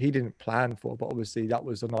 which he didn't plan for, but obviously that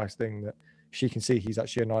was a nice thing that she can see he's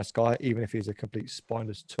actually a nice guy, even if he's a complete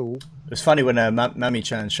spineless tool. It's funny when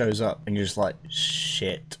Mami-chan shows up, and you're just like,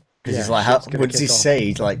 shit. Because he's like, what does he say?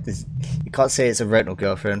 He's like, you can't say it's a rental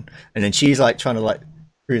girlfriend. And then she's like trying to like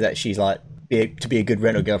prove that she's like to be a good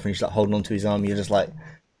rental girlfriend. She's like holding on to his arm. You're just like,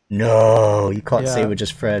 no, you can't say we're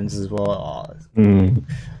just friends as well.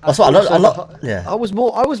 That's what I was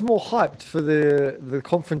more hyped for the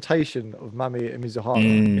confrontation of Mami and Mizuhara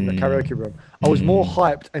in the karaoke room. I was more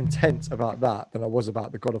hyped and tense about that than I was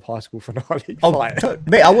about the God of High School finale fight.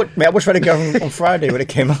 Mate, I watched Rental Girlfriend on Friday when it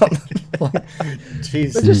came up.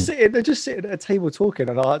 Jeez. They're just sitting at a table talking,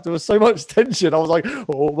 and there was so much tension. I was like,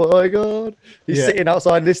 oh my god, he's sitting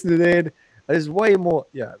outside listening in. There's way more,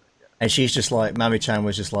 And she's just like, Mami-chan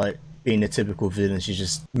was just like being a typical villain. She's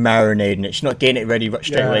just marinating it. She's not getting it ready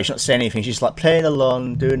straight away. She's not saying anything. She's like playing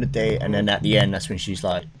along, doing the date, and then at the end, that's when she's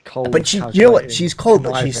like, cold. But you know what? She's cold,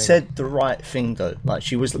 but she said the right thing though. Like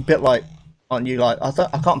she was a bit like, aren't you like?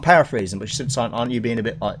 I can't paraphrase him, but she said something. Aren't you being a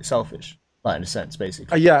bit like selfish? Like in a sense,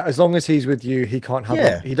 basically. Yeah, as long as he's with you, he can't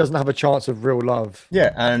have. He doesn't have a chance of real love.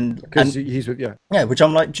 Yeah, and because he's with Yeah, which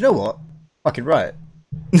I'm like, do you know what? Fucking right.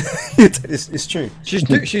 it's true.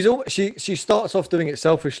 She starts off doing it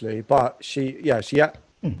selfishly, but does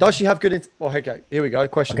she have good? Okay, here we go.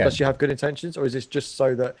 Question: Does she have good intentions, or is this just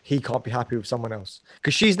so that he can't be happy with someone else?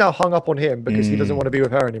 Because she's now hung up on him because he doesn't want to be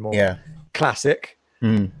with her anymore. Yeah, classic.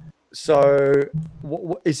 So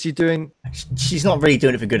what is she doing? She's not really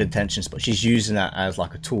doing it for good intentions, but she's using that as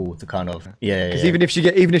like a tool to kind of Because even if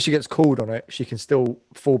she gets called on it, she can still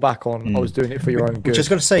fall back on. I was doing it for your own good. Which I was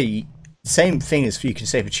gonna say. Same thing as you can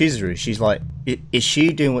say for Chizuru. She's like, is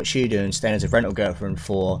she doing what she's doing, staying as a rental girlfriend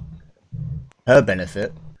for her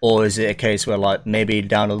benefit, or is it a case where like maybe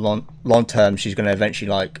down the long term she's going to eventually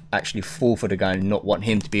like actually fall for the guy and not want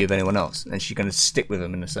him to be with anyone else, and she's going to stick with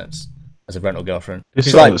him in a sense as a rental girlfriend? This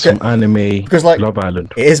is like some anime because like Love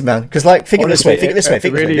Island. It is, man. Because like think of this way.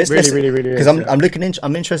 Really, because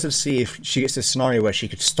I'm interested to see if she gets a scenario where she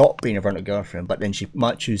could stop being a rental girlfriend, but then she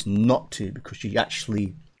might choose not to because she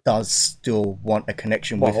actually does still want a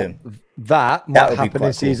connection with him. That might happen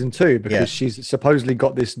in season 2 because she's supposedly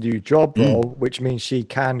got this new job role, which means she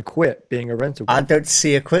can quit being a rental girl. I don't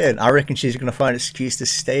see her quitting. I reckon she's going to find an excuse to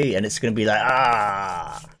stay, and it's going to be like,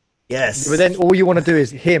 yes. But then all you want to do is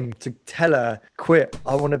him to tell her, quit.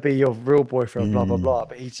 I want to be your real boyfriend, blah, blah, blah.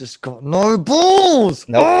 But he's just got no balls.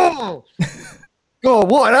 Nope. Oh! God,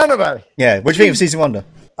 what an anime. Yeah. What do you think of season 1 though?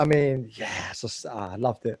 I mean, I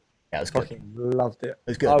loved it. Yeah, it was good. Fucking loved it. It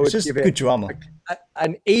was good. It's just good drama.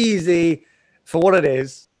 An easy, for what it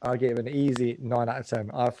is, I'll give it an easy 9 out of 10.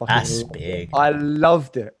 That's big. I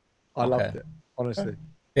loved it. I loved it, honestly.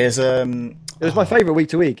 There's It was my favorite week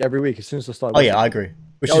to week, every week, as soon as I started. Oh yeah, I agree.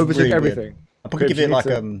 Which is really everything. Weird. I'll probably give it like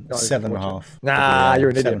 7.5. Nah,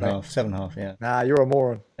 you're an idiot, mate. 7.5, yeah. Nah, you're a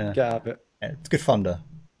moron. Yeah. Get out of it. Yeah, it's good fun though.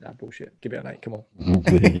 Nah, bullshit. Give it an 8. Come on.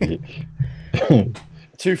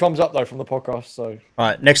 2 thumbs up though from the podcast. So all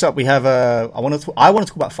right, next up we have I want to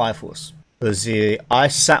talk about Fire Force because I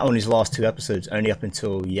sat on his last 2 episodes only up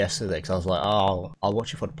until yesterday because I was like, oh, I'll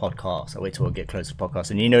watch it for the podcast. I'll wait till I get close to the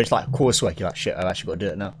podcast, and you know it's like coursework. You're like, shit, I've actually got to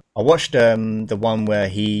do it now. I watched the one where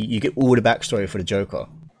you get all the backstory for the Joker.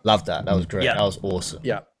 Loved that. That was great. Yeah. That was awesome.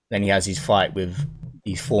 Yeah. Then he has his fight with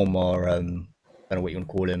his former I don't know what you want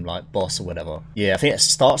to call him, like boss or whatever. Yeah, I think it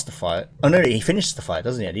starts the fight. Oh no, he finishes the fight,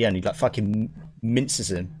 doesn't he? At the end, he like fucking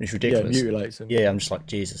minces him. It's ridiculous. Yeah, mutilates him. Yeah, I'm just like,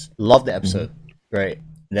 Jesus. Love the episode. Great.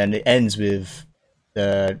 And then it ends with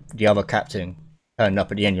the other captain turning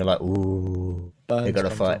up at the end. You're like, ooh, they got to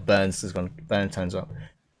fight. Burns turns up.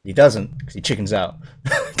 He doesn't because he chickens out.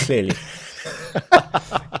 Clearly.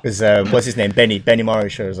 Because what's his name? Benny Morrow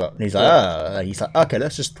shows up and he's like, okay,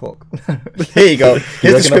 let's just talk. Here you go.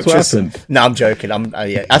 Here's the scriptures. No, I'm joking.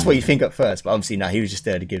 Yeah, that's what you think at first, but obviously he was just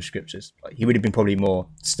there to give scriptures. Like, he would have been probably more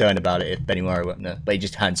stern about it if Benny Morrow wasn't there, but he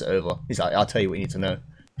just hands it over. He's like, I'll tell you what you need to know.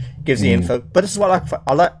 Gives the info. But this is what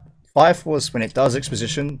I like. Fire Force, when it does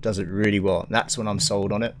exposition, does it really well. That's when I'm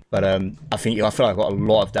sold on it. But I feel like I got a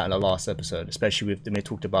lot of that in the last episode, especially with when they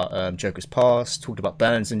talked about Joker's past, talked about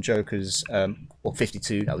Burns and Joker's or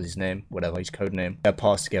 52, that was his name, whatever his code name. Their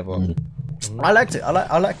past together. I liked it.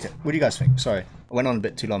 I liked it. What do you guys think? Sorry, I went on a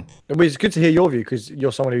bit too long. It's good to hear your view because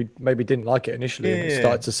you're someone who maybe didn't like it initially and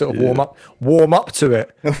started to sort of warm up to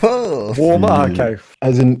it. Warm up, okay.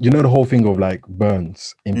 As in, you know the whole thing of like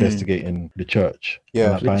Burns investigating the church.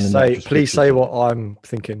 Yeah. Please say what I'm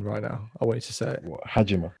thinking right now. I want you to say it. What,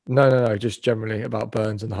 Hajima? No. Just generally about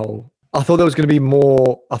Burns and the whole. I thought there was going to be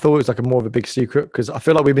more. I thought it was like a more of a big secret because I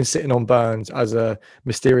feel like we've been sitting on Burns as a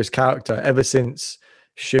mysterious character ever since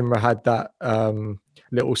Shinra had that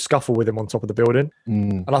little scuffle with him on top of the building.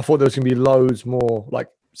 And I thought there was going to be loads more like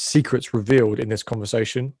secrets revealed in this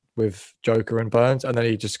conversation with Joker and Burns, and then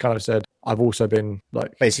he just kind of said, "I've also been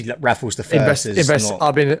like basically like, Raffles the first.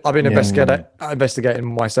 I've been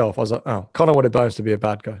investigating myself." I was like, "Oh, kind of wanted Burns to be a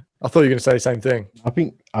bad guy." I thought you were going to say the same thing. I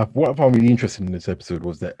think what I found really interesting in this episode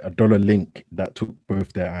was that a dollar link that took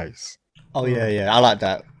both their eyes. Oh yeah, I like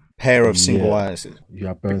that pair of single eyes. You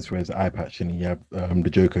have Burns who has the eye patch, and you have the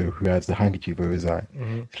Joker who has the handkerchief over his eye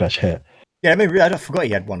 / hair. Yeah, maybe I forgot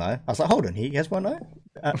he had one eye. I was like, hold on, he has one eye.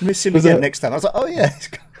 Miss him again next time. I was like, oh yeah.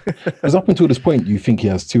 Because up until this point, you think he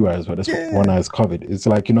has two eyes, but this one eye is covered. It's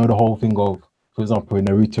like, you know, the whole thing of, for example, in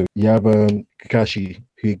Naruto, you have Kakashi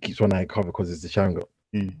who keeps one eye covered because it's the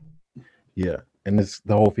Sharingan. Yeah. And it's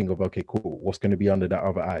the whole thing of, okay, cool. What's going to be under that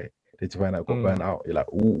other eye? They find out got burned out. You're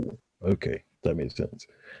like, ooh, okay. That makes sense.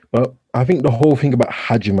 But I think the whole thing about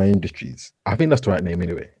Hajima Industries, I think that's the right name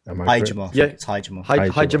anyway. Am I correct? Hajima. Yeah, it's Hajima.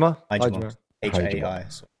 Hajima. H-A-I.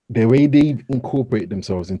 The way they incorporate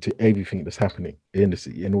themselves into everything that's happening in the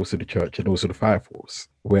city, and also the church, and also the fire force,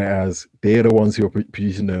 whereas they're the ones who are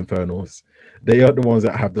producing the infernos. They are the ones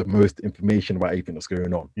that have the most information about everything that's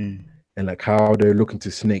going on, and like how they're looking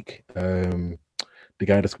to snake the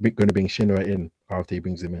guy that's going to bring Shinra in after he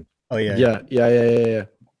brings him in. Oh yeah.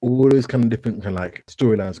 All those kind of different kind of like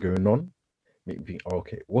storylines going on make me think,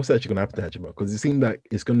 okay, what's actually going to happen to Hajima? Because it seems like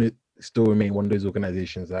it's going to still remain one of those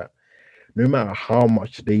organizations that no matter how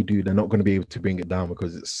much they do, they're not going to be able to bring it down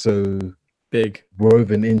because it's so big,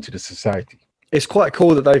 woven into the society. It's quite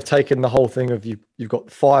cool that they've taken the whole thing of you've got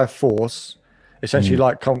Fire Force, essentially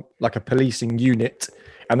like a policing unit,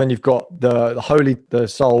 and then you've got the Holy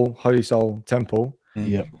Soul Temple.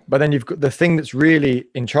 Yeah. But then you've got the thing that's really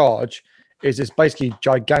in charge is this basically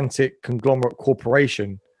gigantic conglomerate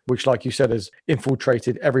corporation, which, like you said, has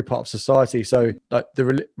infiltrated every part of society. So like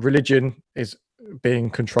the religion is being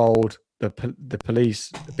controlled, the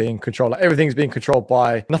police being controlled, like everything's being controlled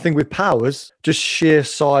by nothing with powers, just sheer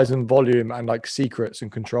size and volume and like secrets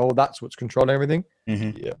and control. That's what's controlling everything.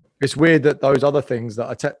 Yeah. It's weird that those other things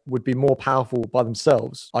that would be more powerful by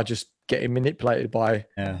themselves are just getting manipulated by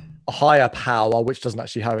a higher power, which doesn't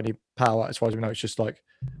actually have any power as far as we know. It's just like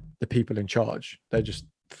the people in charge. They're just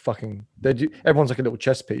everyone's like a little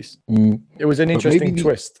chess piece. It was an interesting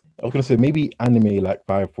twist. I was gonna say maybe anime like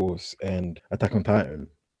Fire Force and Attack on Titan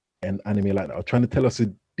and anime like that are trying to tell us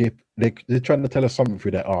they're trying to tell us something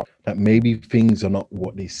through their art, that maybe things are not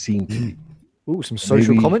what they seem to be. Ooh, some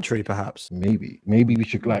social commentary, perhaps. Maybe we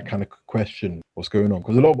should like kind of question what's going on,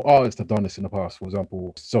 because a lot of artists have done this in the past. For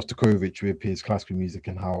example, Sostakovich with his classical music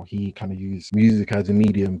and how he kind of used music as a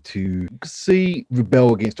medium to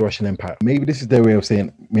rebel against the Russian Empire. Maybe this is their way of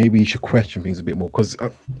saying maybe you should question things a bit more, because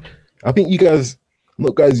I think you guys.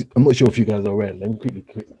 Look, guys, I'm not sure if you guys are aware. Let me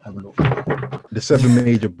quickly have a look. The 7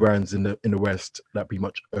 major brands in the West that pretty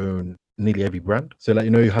much own nearly every brand. So, like, you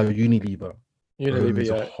know, you have Unilever.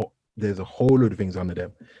 There's a whole load of things under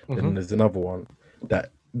them. Then there's another one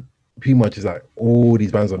that pretty much is like all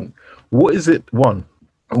these brands on. What is it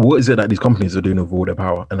that these companies are doing with all their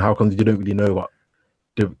power, and how come you don't really know about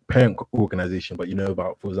the parent organization, but you know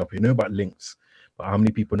about, for example, you know about Lynx, but how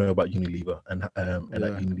many people know about Unilever and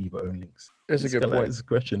like Unilever own Lynx? It's a good point. It's a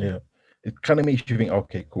question here. It kind of makes you think,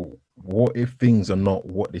 okay, cool. What if things are not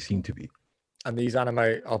what they seem to be? And these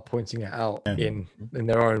anime are pointing it out in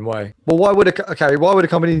their own way. Well, why would a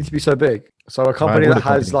company need to be so big? So a company that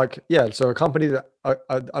has a company that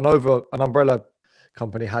an umbrella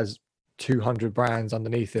company has 200 brands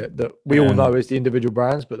underneath it that we all know is the individual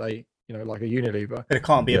brands, but they, you know, like a Unilever. But it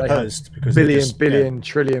can't be opposed because billion,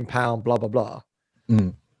 trillion pound, blah, blah, blah.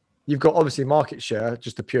 You've got obviously market share,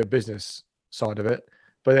 just the pure business side of it.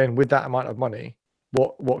 But then with that amount of money,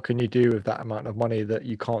 what can you do with that amount of money that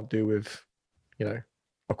you can't do with, you know,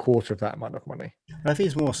 a quarter of that amount of money? I think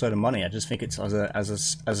it's more so the money. I just think it's as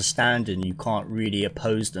a stand-in, you can't really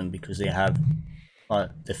oppose them because they have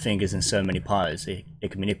the fingers in so many pies. They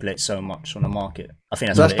can manipulate so much on the market. I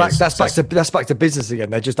think that's back to business again.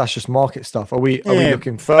 That's just market stuff. Are we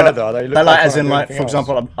looking further? Are they looking for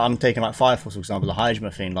example, I'm taking like Fire Force, for example, the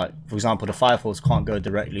Hajima thing. Like, for example, the Fire Force can't go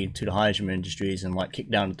directly to the Hajima Industries and like kick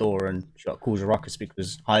down the door and cause a ruckus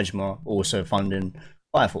because Hajima also funding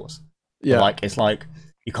Fire Force. Yeah, but, like, it's like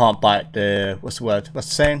you can't bite the what's the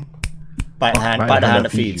saying? Bite the hand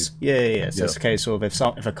that feeds. Yeah. So it's a case of if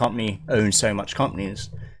a company owns so much companies,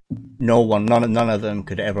 none of them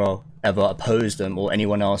could ever oppose them, or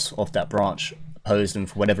anyone else of that branch oppose them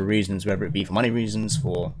for whatever reasons, whether it be for money reasons,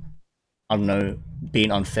 for, I don't know,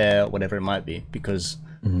 being unfair, whatever it might be, because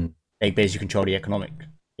they basically control the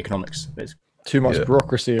economics. Basically. Too much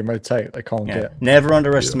bureaucracy and red tape they can't get. Never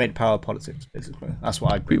underestimate power of politics. Basically, that's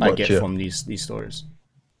what I get from these stories.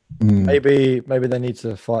 Maybe they need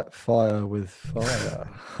to fight fire with fire.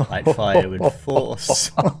 Fight fire with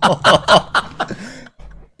force.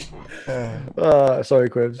 Sorry,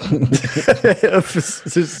 Kwibs.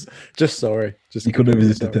 just sorry. You couldn't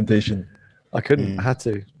resist the temptation. I couldn't. I had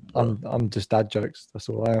to. I'm just dad jokes. That's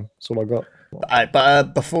all I am. That's all I got.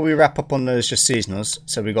 But before we wrap up on those just seasonals,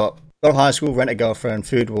 so we got God of High School, Rent a Girlfriend,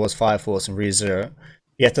 Food Wars, Fire Force, and ReZero.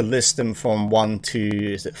 You have to list them from 1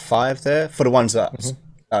 to 5 there for the ones that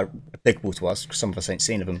applicable to us because some of us ain't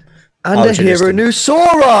seen of them. And the hero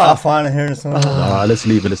Nusora. Finally hearing some. Let's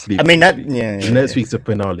leave it. I mean, next week's the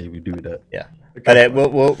finale. We do that. Yeah. But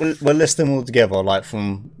we'll list them all together, like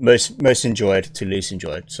from most enjoyed to least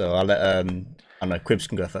enjoyed. So I'll let I don't know, Kwibs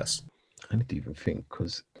can go first. I need to even think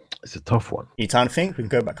because it's a tough one. You time to think? We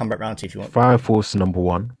can come back round to you if you want. Fire Force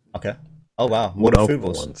 #1. Okay. Oh wow, more than Food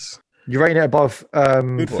Wars. Ones? You rating it above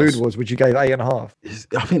Food Wars, which you gave 8.5.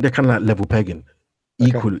 I think they're kind of like level pegging.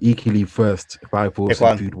 Equally first, Fire Force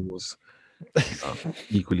and Food Wars.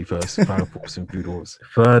 Equally first, Fire Force and Food Wars.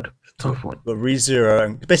 Third, tough one. But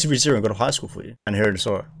ReZero, basically ReZero and God of High School for you, and Hero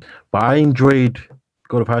Sora. But I enjoyed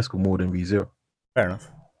God of High School more than ReZero. Fair enough.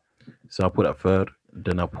 So I put that third,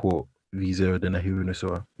 then I put ReZero, then a Hero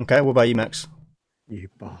Sora. Okay, what about you, Max? You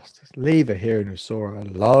bastards. Leave a Hero Nusora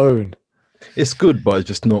alone. It's good, but it's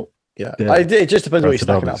just not. Yeah, it just depends what you're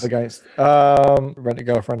stacking up against. Rent a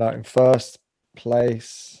Girlfriend out in first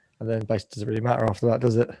place, and then basically doesn't really matter after that,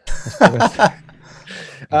 does it?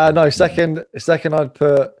 No, second I'd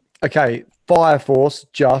put Fire Force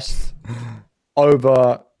just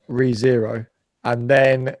over ReZero, and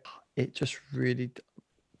then it just really God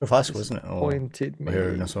of High School, isn't it? Disappointed me.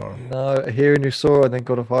 Hero Nusora. No, Hero Nusora and then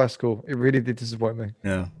God of High School. It really did disappoint me.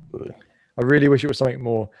 Yeah. I really wish it was something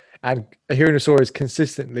more. And Hero Nusora is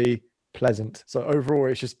consistently pleasant. So overall,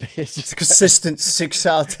 it's just it's a consistent 6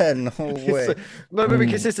 out of 10 the whole way. No, maybe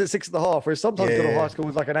consistent 6.5. Whereas sometimes God of High School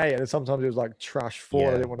was like an 8, and sometimes it was like trash 4.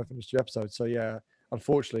 I didn't want to finish the episode. So yeah,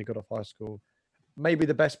 unfortunately, God of High School, maybe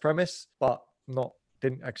the best premise, but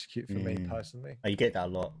didn't execute for me personally. You get that a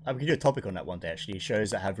lot. We could do a topic on that one day actually. Shows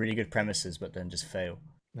that have really good premises but then just fail.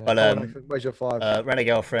 Yeah. But where's your 5? Rent a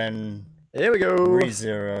Girlfriend. Here we go.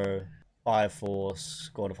 ReZero, Fire Force,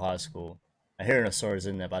 God of High School. I hear Sora is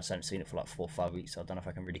in there, but I just haven't seen it for like 4 or 5 weeks. So I don't know if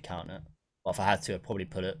I can really count it. But if I had to, I'd probably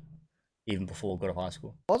put it even before God of High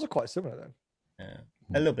School. Ours are quite similar then.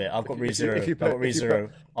 Yeah, a little bit. I've got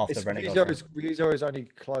ReZero after Rent a Girlfriend. ReZero is only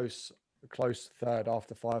close third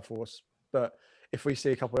after Fire Force, but if we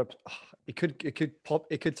see a couple of, it could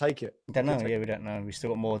take it. We don't know. We don't know. We still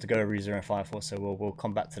got more to go to ReZero and Fire Force, so we'll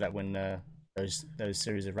come back to that when those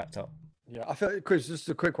series are wrapped up. Yeah, I feel, Chris, just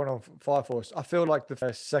a quick one on Fire Force. I feel like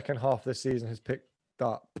the second half of the season has picked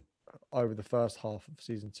up over the first half of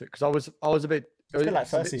season 2 because I was a bit. It's a bit like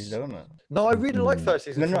first season, though, isn't it? No, I really like first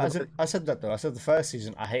season. No, I said that though. I said the first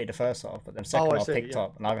season I hated the first half, but then second half picked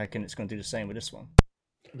up, and I reckon it's going to do the same with this one.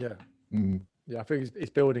 Yeah, yeah, I think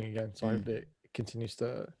it's building again, so hopefully it continues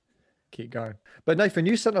to keep going. But Nathan,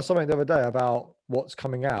 you sent us something the other day about what's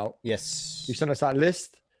coming out. Yes. You sent us that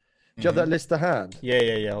list. Do you have that list to hand?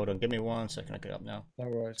 Yeah. Hold on. Give me 1 second. I get it up now. No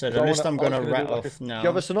worries. So the list I'm going to rattle off now. Do you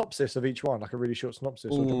have a synopsis of each one? Like a really short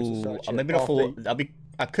synopsis? Ooh, maybe not for...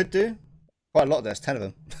 I could do quite a lot. There's 10 of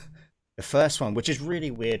them. The first one, which is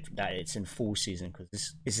really weird that it's in full season because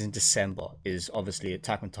this is in December, is obviously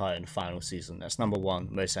Attack on Titan final season. That's number 1,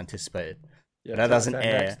 most anticipated. Yeah, that doesn't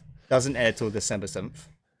air. Doesn't air till December 7th.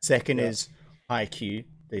 Second is IQ,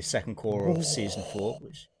 the second core of season 4,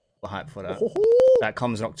 which we're hyped for that. That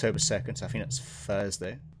comes on October 2nd, so I think that's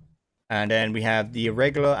Thursday. And then we have the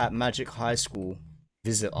Irregular at Magic High School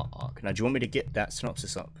visit arc. Now, do you want me to get that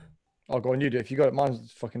synopsis up? I'll go on, you do. If you got it,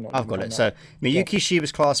 mine's fucking not. I've got it. So, Miyuki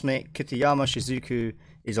Shiba's classmate, Kitayama Shizuku,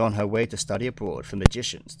 is on her way to study abroad for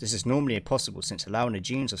magicians. This is normally impossible since allowing the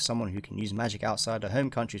genes of someone who can use magic outside her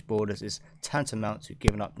home country's borders is tantamount to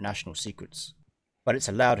giving up national secrets. But it's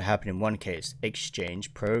allowed to happen in one case,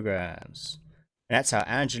 exchange programs. And that's how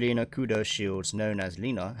Angelina Kudo Shields, known as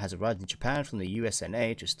Lena, has arrived in Japan from the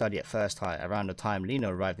USNA to study at First High. Around the time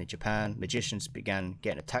Lena arrived in Japan, magicians began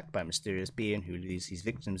getting attacked by a mysterious being who leaves his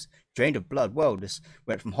victims drained of blood. Well, this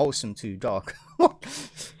went from wholesome to dark.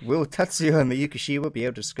 Will Tatsuya and Miyuki Shiba be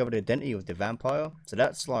able to discover the identity of the vampire? So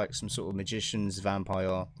that's like some sort of magician's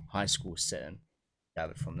vampire high school setting.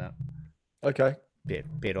 Gathered from that. Okay.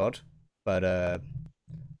 Bit odd. But,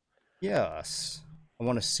 yes. I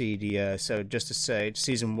want to see the, so just to say,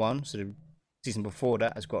 season 1, so the season before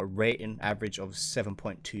that has got a rating average of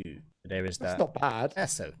 7.2. There is that. That's not bad.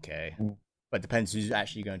 That's okay. But it depends who's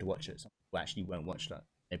actually going to watch it. Some people actually won't watch that.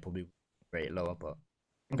 They probably rate it lower, but.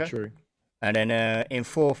 Okay. True. And then in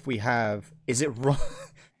 4th, we have, is it wrong?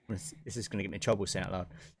 This is going to get me in trouble saying it out loud.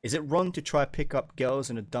 Is it wrong to try pick up girls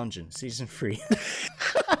in a dungeon? Season 3.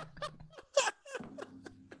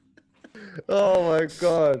 Oh my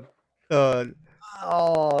god.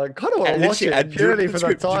 I kind of want to watch it purely for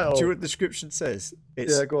that title. Do you know what the description says?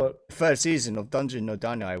 It's go on. Third season of Dungeon no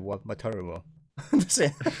Danai wa Mataruwa. That's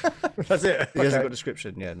it. That's it. He hasn't Okay. got a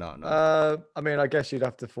description. Yeah, no. I mean, I guess you'd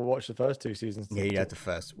have to watch the first 2 seasons. Yeah, you have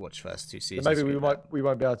to watch first 2 So seasons. maybe to we read might that. we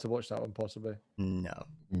won't be able to watch that one possibly. No.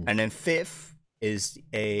 Mm. And then fifth is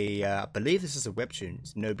I believe this is a webtoon.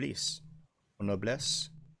 It's Noblesse or Noblesse.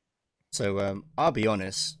 So I'll be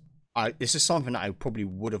honest. This is something that I probably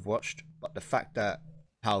would have watched, but the fact that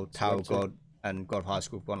how Tower webtoon. God and God of High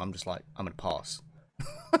School have gone, I'm just like, I'm gonna pass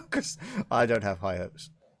because I don't have high hopes.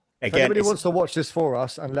 If Again, anybody wants to watch this for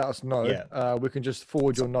us and let us know, Yeah. we can just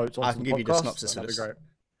forward your notes on I to can the give you the podcast, synopsis and for that'd this. be great.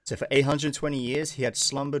 So for 820 years, he had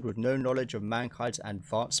slumbered with no knowledge of mankind's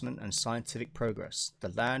advancement and scientific progress. The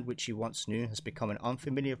land which he once knew has become an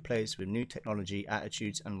unfamiliar place with new technology,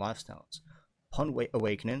 attitudes, and lifestyles. Upon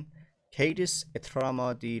awakening, Cadis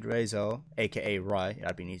Etrama di Rezo, aka Rai,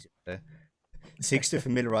 that'd be easy to say, seeks to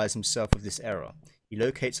familiarize himself with this era. He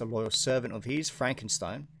locates a loyal servant of his,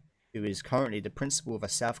 Frankenstein, who is currently the principal of a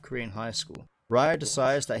South Korean high school. Raya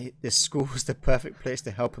decides that this school is the perfect place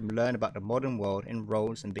to help him learn about the modern world,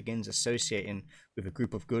 enrolls and begins associating with a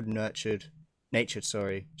group of natured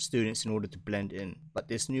students in order to blend in. But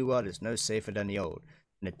this new world is no safer than the old,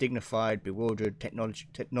 and a dignified, bewildered,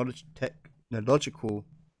 technological,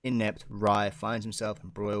 inept Raya finds himself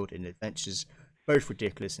embroiled in adventures both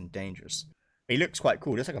ridiculous and dangerous. He looks quite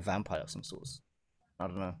cool. Looks like a vampire of some sorts. I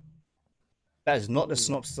don't know. That is not the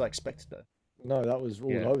synopsis I expected, though. No, that was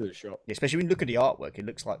all Yeah. over the shop. Especially when you look at the artwork, it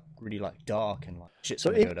looks like really like dark and like shit's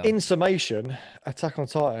So gonna go down. in summation, Attack on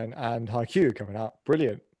Titan and Haikyuu coming out,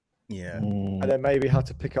 brilliant. Yeah. Mm. And then maybe how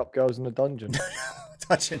to pick up girls in a dungeon.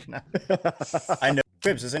 Touching that. I know.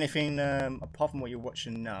 Kwibs, is anything apart from what you're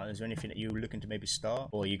watching now? Is there anything that you're looking to maybe start,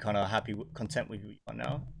 or are you kind of happy, content with what you are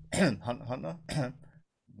now? Hunter.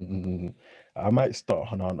 I might start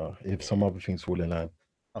Hanana if some other things fall in line.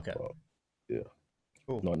 Okay. But yeah,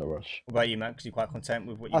 Cool. not in a rush. What about you, Max? You quite content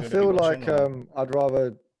with what you're I going to feel be watching? like I'd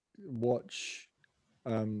rather watch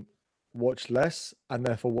less and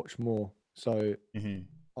therefore watch more. So Mhm.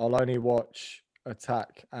 I'll only watch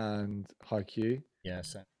Attack and Haikyuu Yeah.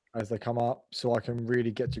 So. as they come up, so I can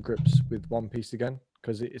really get to grips with One Piece again,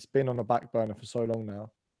 because it's been on the back burner for so long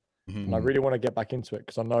now, Mhm. and I really want to get back into it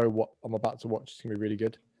because I know what I'm about to watch is gonna be really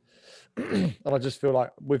good. And I just feel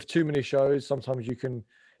like with too many shows, sometimes you can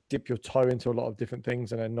dip your toe into a lot of different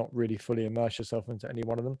things and then not really fully immerse yourself into any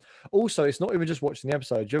one of them. Also, it's not even just watching the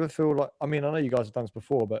episode. Do you ever feel like, I mean, I know you guys have done this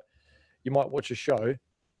before, but you might watch a show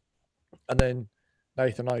and then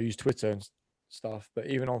Nathan, I use Twitter and stuff, but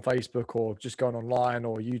even on Facebook or just going online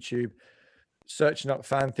or YouTube, searching up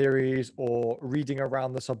fan theories or reading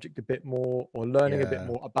around the subject a bit more or learning a bit Yeah.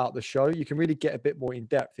 more about the show, you can really get a bit more in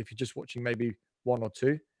depth if you're just watching maybe one or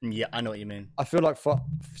two. Yeah, I know what you mean. I feel like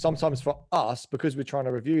sometimes for us, because we're trying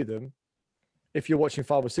to review them, if you're watching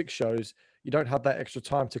 5 or 6 shows, you don't have that extra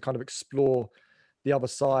time to kind of explore the other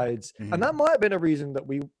sides. Mhm. And that might have been a reason that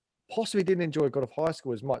we possibly didn't enjoy God of High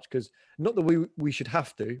School as much, because not that we should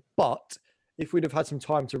have to, but if we'd have had some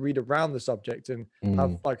time to read around the subject and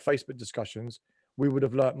have like Facebook discussions, we would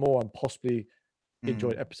have learnt more and possibly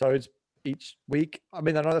enjoyed episodes each week. I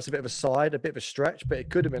mean, I know that's a bit of a bit of a stretch, but it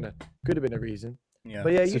could have been a reason. Yeah.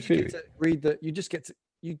 But yeah, It's you a just get theory. to read that.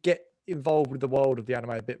 You get involved with the world of the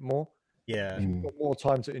anime a bit more. Yeah. You've got more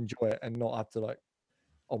time to enjoy it and not have to like,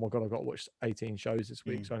 oh my god, I've got to watch 18 shows this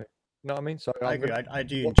week. So you know what I mean? So I I'm agree. gonna I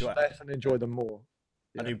do watch enjoy. less and enjoy them more.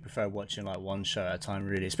 I do prefer watching like one show at a time,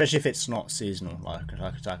 really, especially if it's not seasonal, like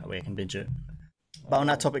Attack, where you can binge it. But on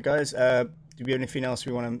that topic, guys, do we have anything else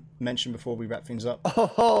we want to mention before we wrap things up?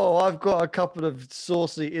 Oh, I've got a couple of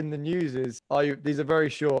saucy in the newses. These are very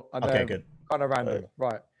short and Okay, good. kind of random.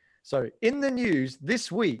 Right. So in the news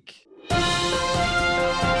this week.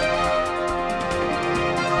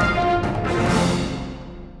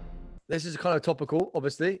 This is kind of topical,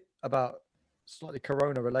 obviously, about slightly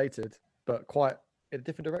corona related, but quite in a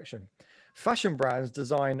different direction. Fashion brands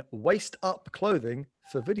design waist up clothing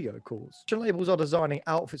for video calls. Fashion labels are designing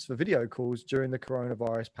outfits for video calls during the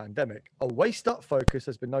coronavirus pandemic. A waist up focus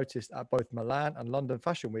has been noticed at both Milan and London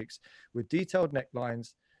fashion weeks, with detailed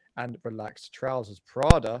necklines and relaxed trousers.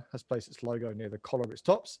 Prada has placed its logo near the collar of its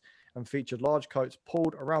tops and featured large coats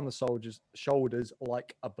pulled around the soldiers' shoulders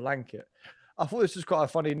like a blanket. I thought this was quite a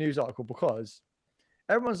funny news article because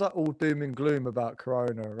everyone's like all doom and gloom about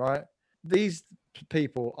corona, right? These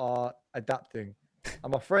people are adapting.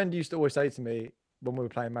 And my friend used to always say to me when we were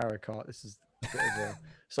playing Mario Kart, this is a bit of a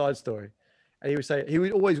side story. And he would say, he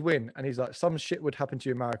would always win. And he's like, some shit would happen to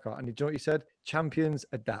you in Mario Kart. And do you know what he said? Champions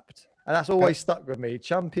adapt. And that's always stuck with me.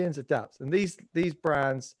 Champions adapt. And these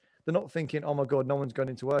brands, they're not thinking, oh my God, no one's going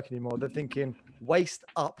into work anymore. They're thinking waist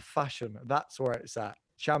up fashion. That's where it's at.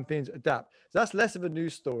 Champions adapt. So that's less of a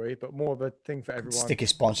news story, but more of a thing for everyone. Sticky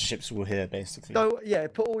sponsorships will here, basically. So yeah,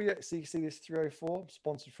 put all your see this 304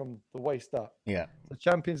 sponsored from the waist up. Yeah. The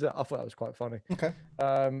Champions. I thought that was quite funny. Okay.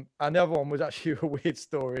 And the other one was actually a weird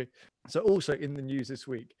story. So also in the news this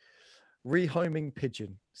week, rehoming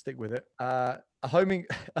pigeon. Stick with it. A homing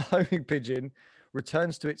pigeon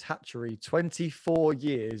returns to its hatchery 24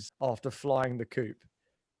 years after flying the coop.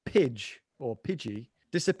 Pidgey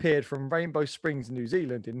disappeared from Rainbow Springs, New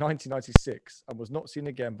Zealand in 1996 and was not seen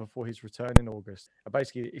again before his return in August.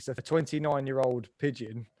 Basically, it's a 29-year-old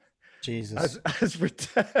pigeon. Jesus. Has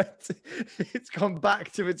returned. It's gone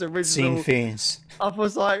back to its original. Seen things. I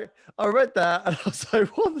was like, I read that and I was like,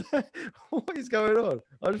 what is going on?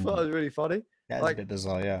 I just thought it was really funny. That's a bit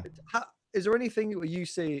bizarre, yeah. Is there anything where you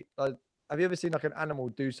see, have you ever seen like an animal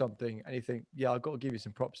do something and you think, yeah, I've got to give you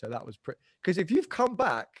some props there. That was pretty, because if you've come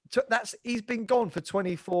back, he's been gone for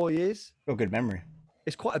 24 years. Got good memory.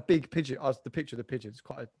 It's quite a big pigeon. The picture of the pigeon, it's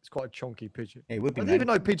quite a chunky pigeon. It would be. I didn't even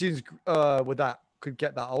know pigeons could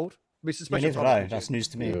get that old. It's a special type of That's news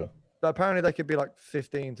to me. Yeah. But apparently they could be like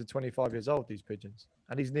 15 to 25 years old, these pigeons.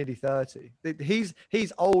 And he's nearly 30.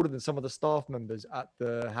 He's older than some of the staff members at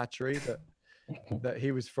the hatchery that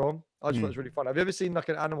he was from. I just thought it was really fun. Have you ever seen like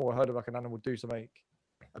an animal or heard of like an animal do something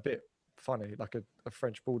a bit funny, like a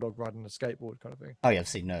French bulldog riding a skateboard kind of thing? Oh yeah, I've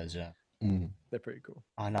seen those, yeah. They're pretty cool.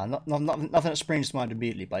 I know, nothing that springs to mind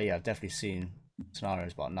immediately, but yeah, I've definitely seen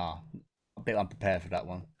scenarios, but nah, a bit unprepared for that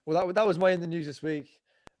one. Well, that was my in the news this week.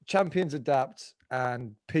 Champions adapt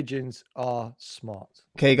and pigeons are smart.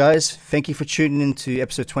 Okay, guys, thank you for tuning in to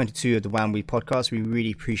episode 22 of the Wham Weeb podcast. We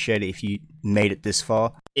really appreciate it if you made it this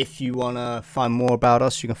far. If you want to find more about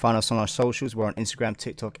us, you can find us on our socials. We're on Instagram,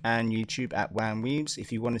 TikTok, and YouTube at Wham Weebs.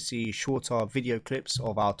 If you want to see shorter video clips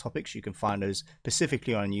of our topics, you can find those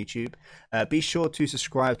specifically on YouTube. Be sure to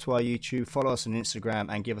subscribe to our YouTube, follow us on Instagram,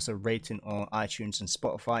 and give us a rating on iTunes and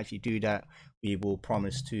Spotify. If you do that, we will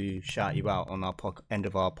promise to shout you out on our end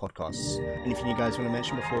of our podcasts. Anything you guys want to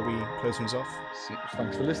mention before we close things off?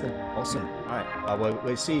 Thanks for listening. Awesome. All right.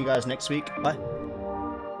 We'll see you guys next week. Bye.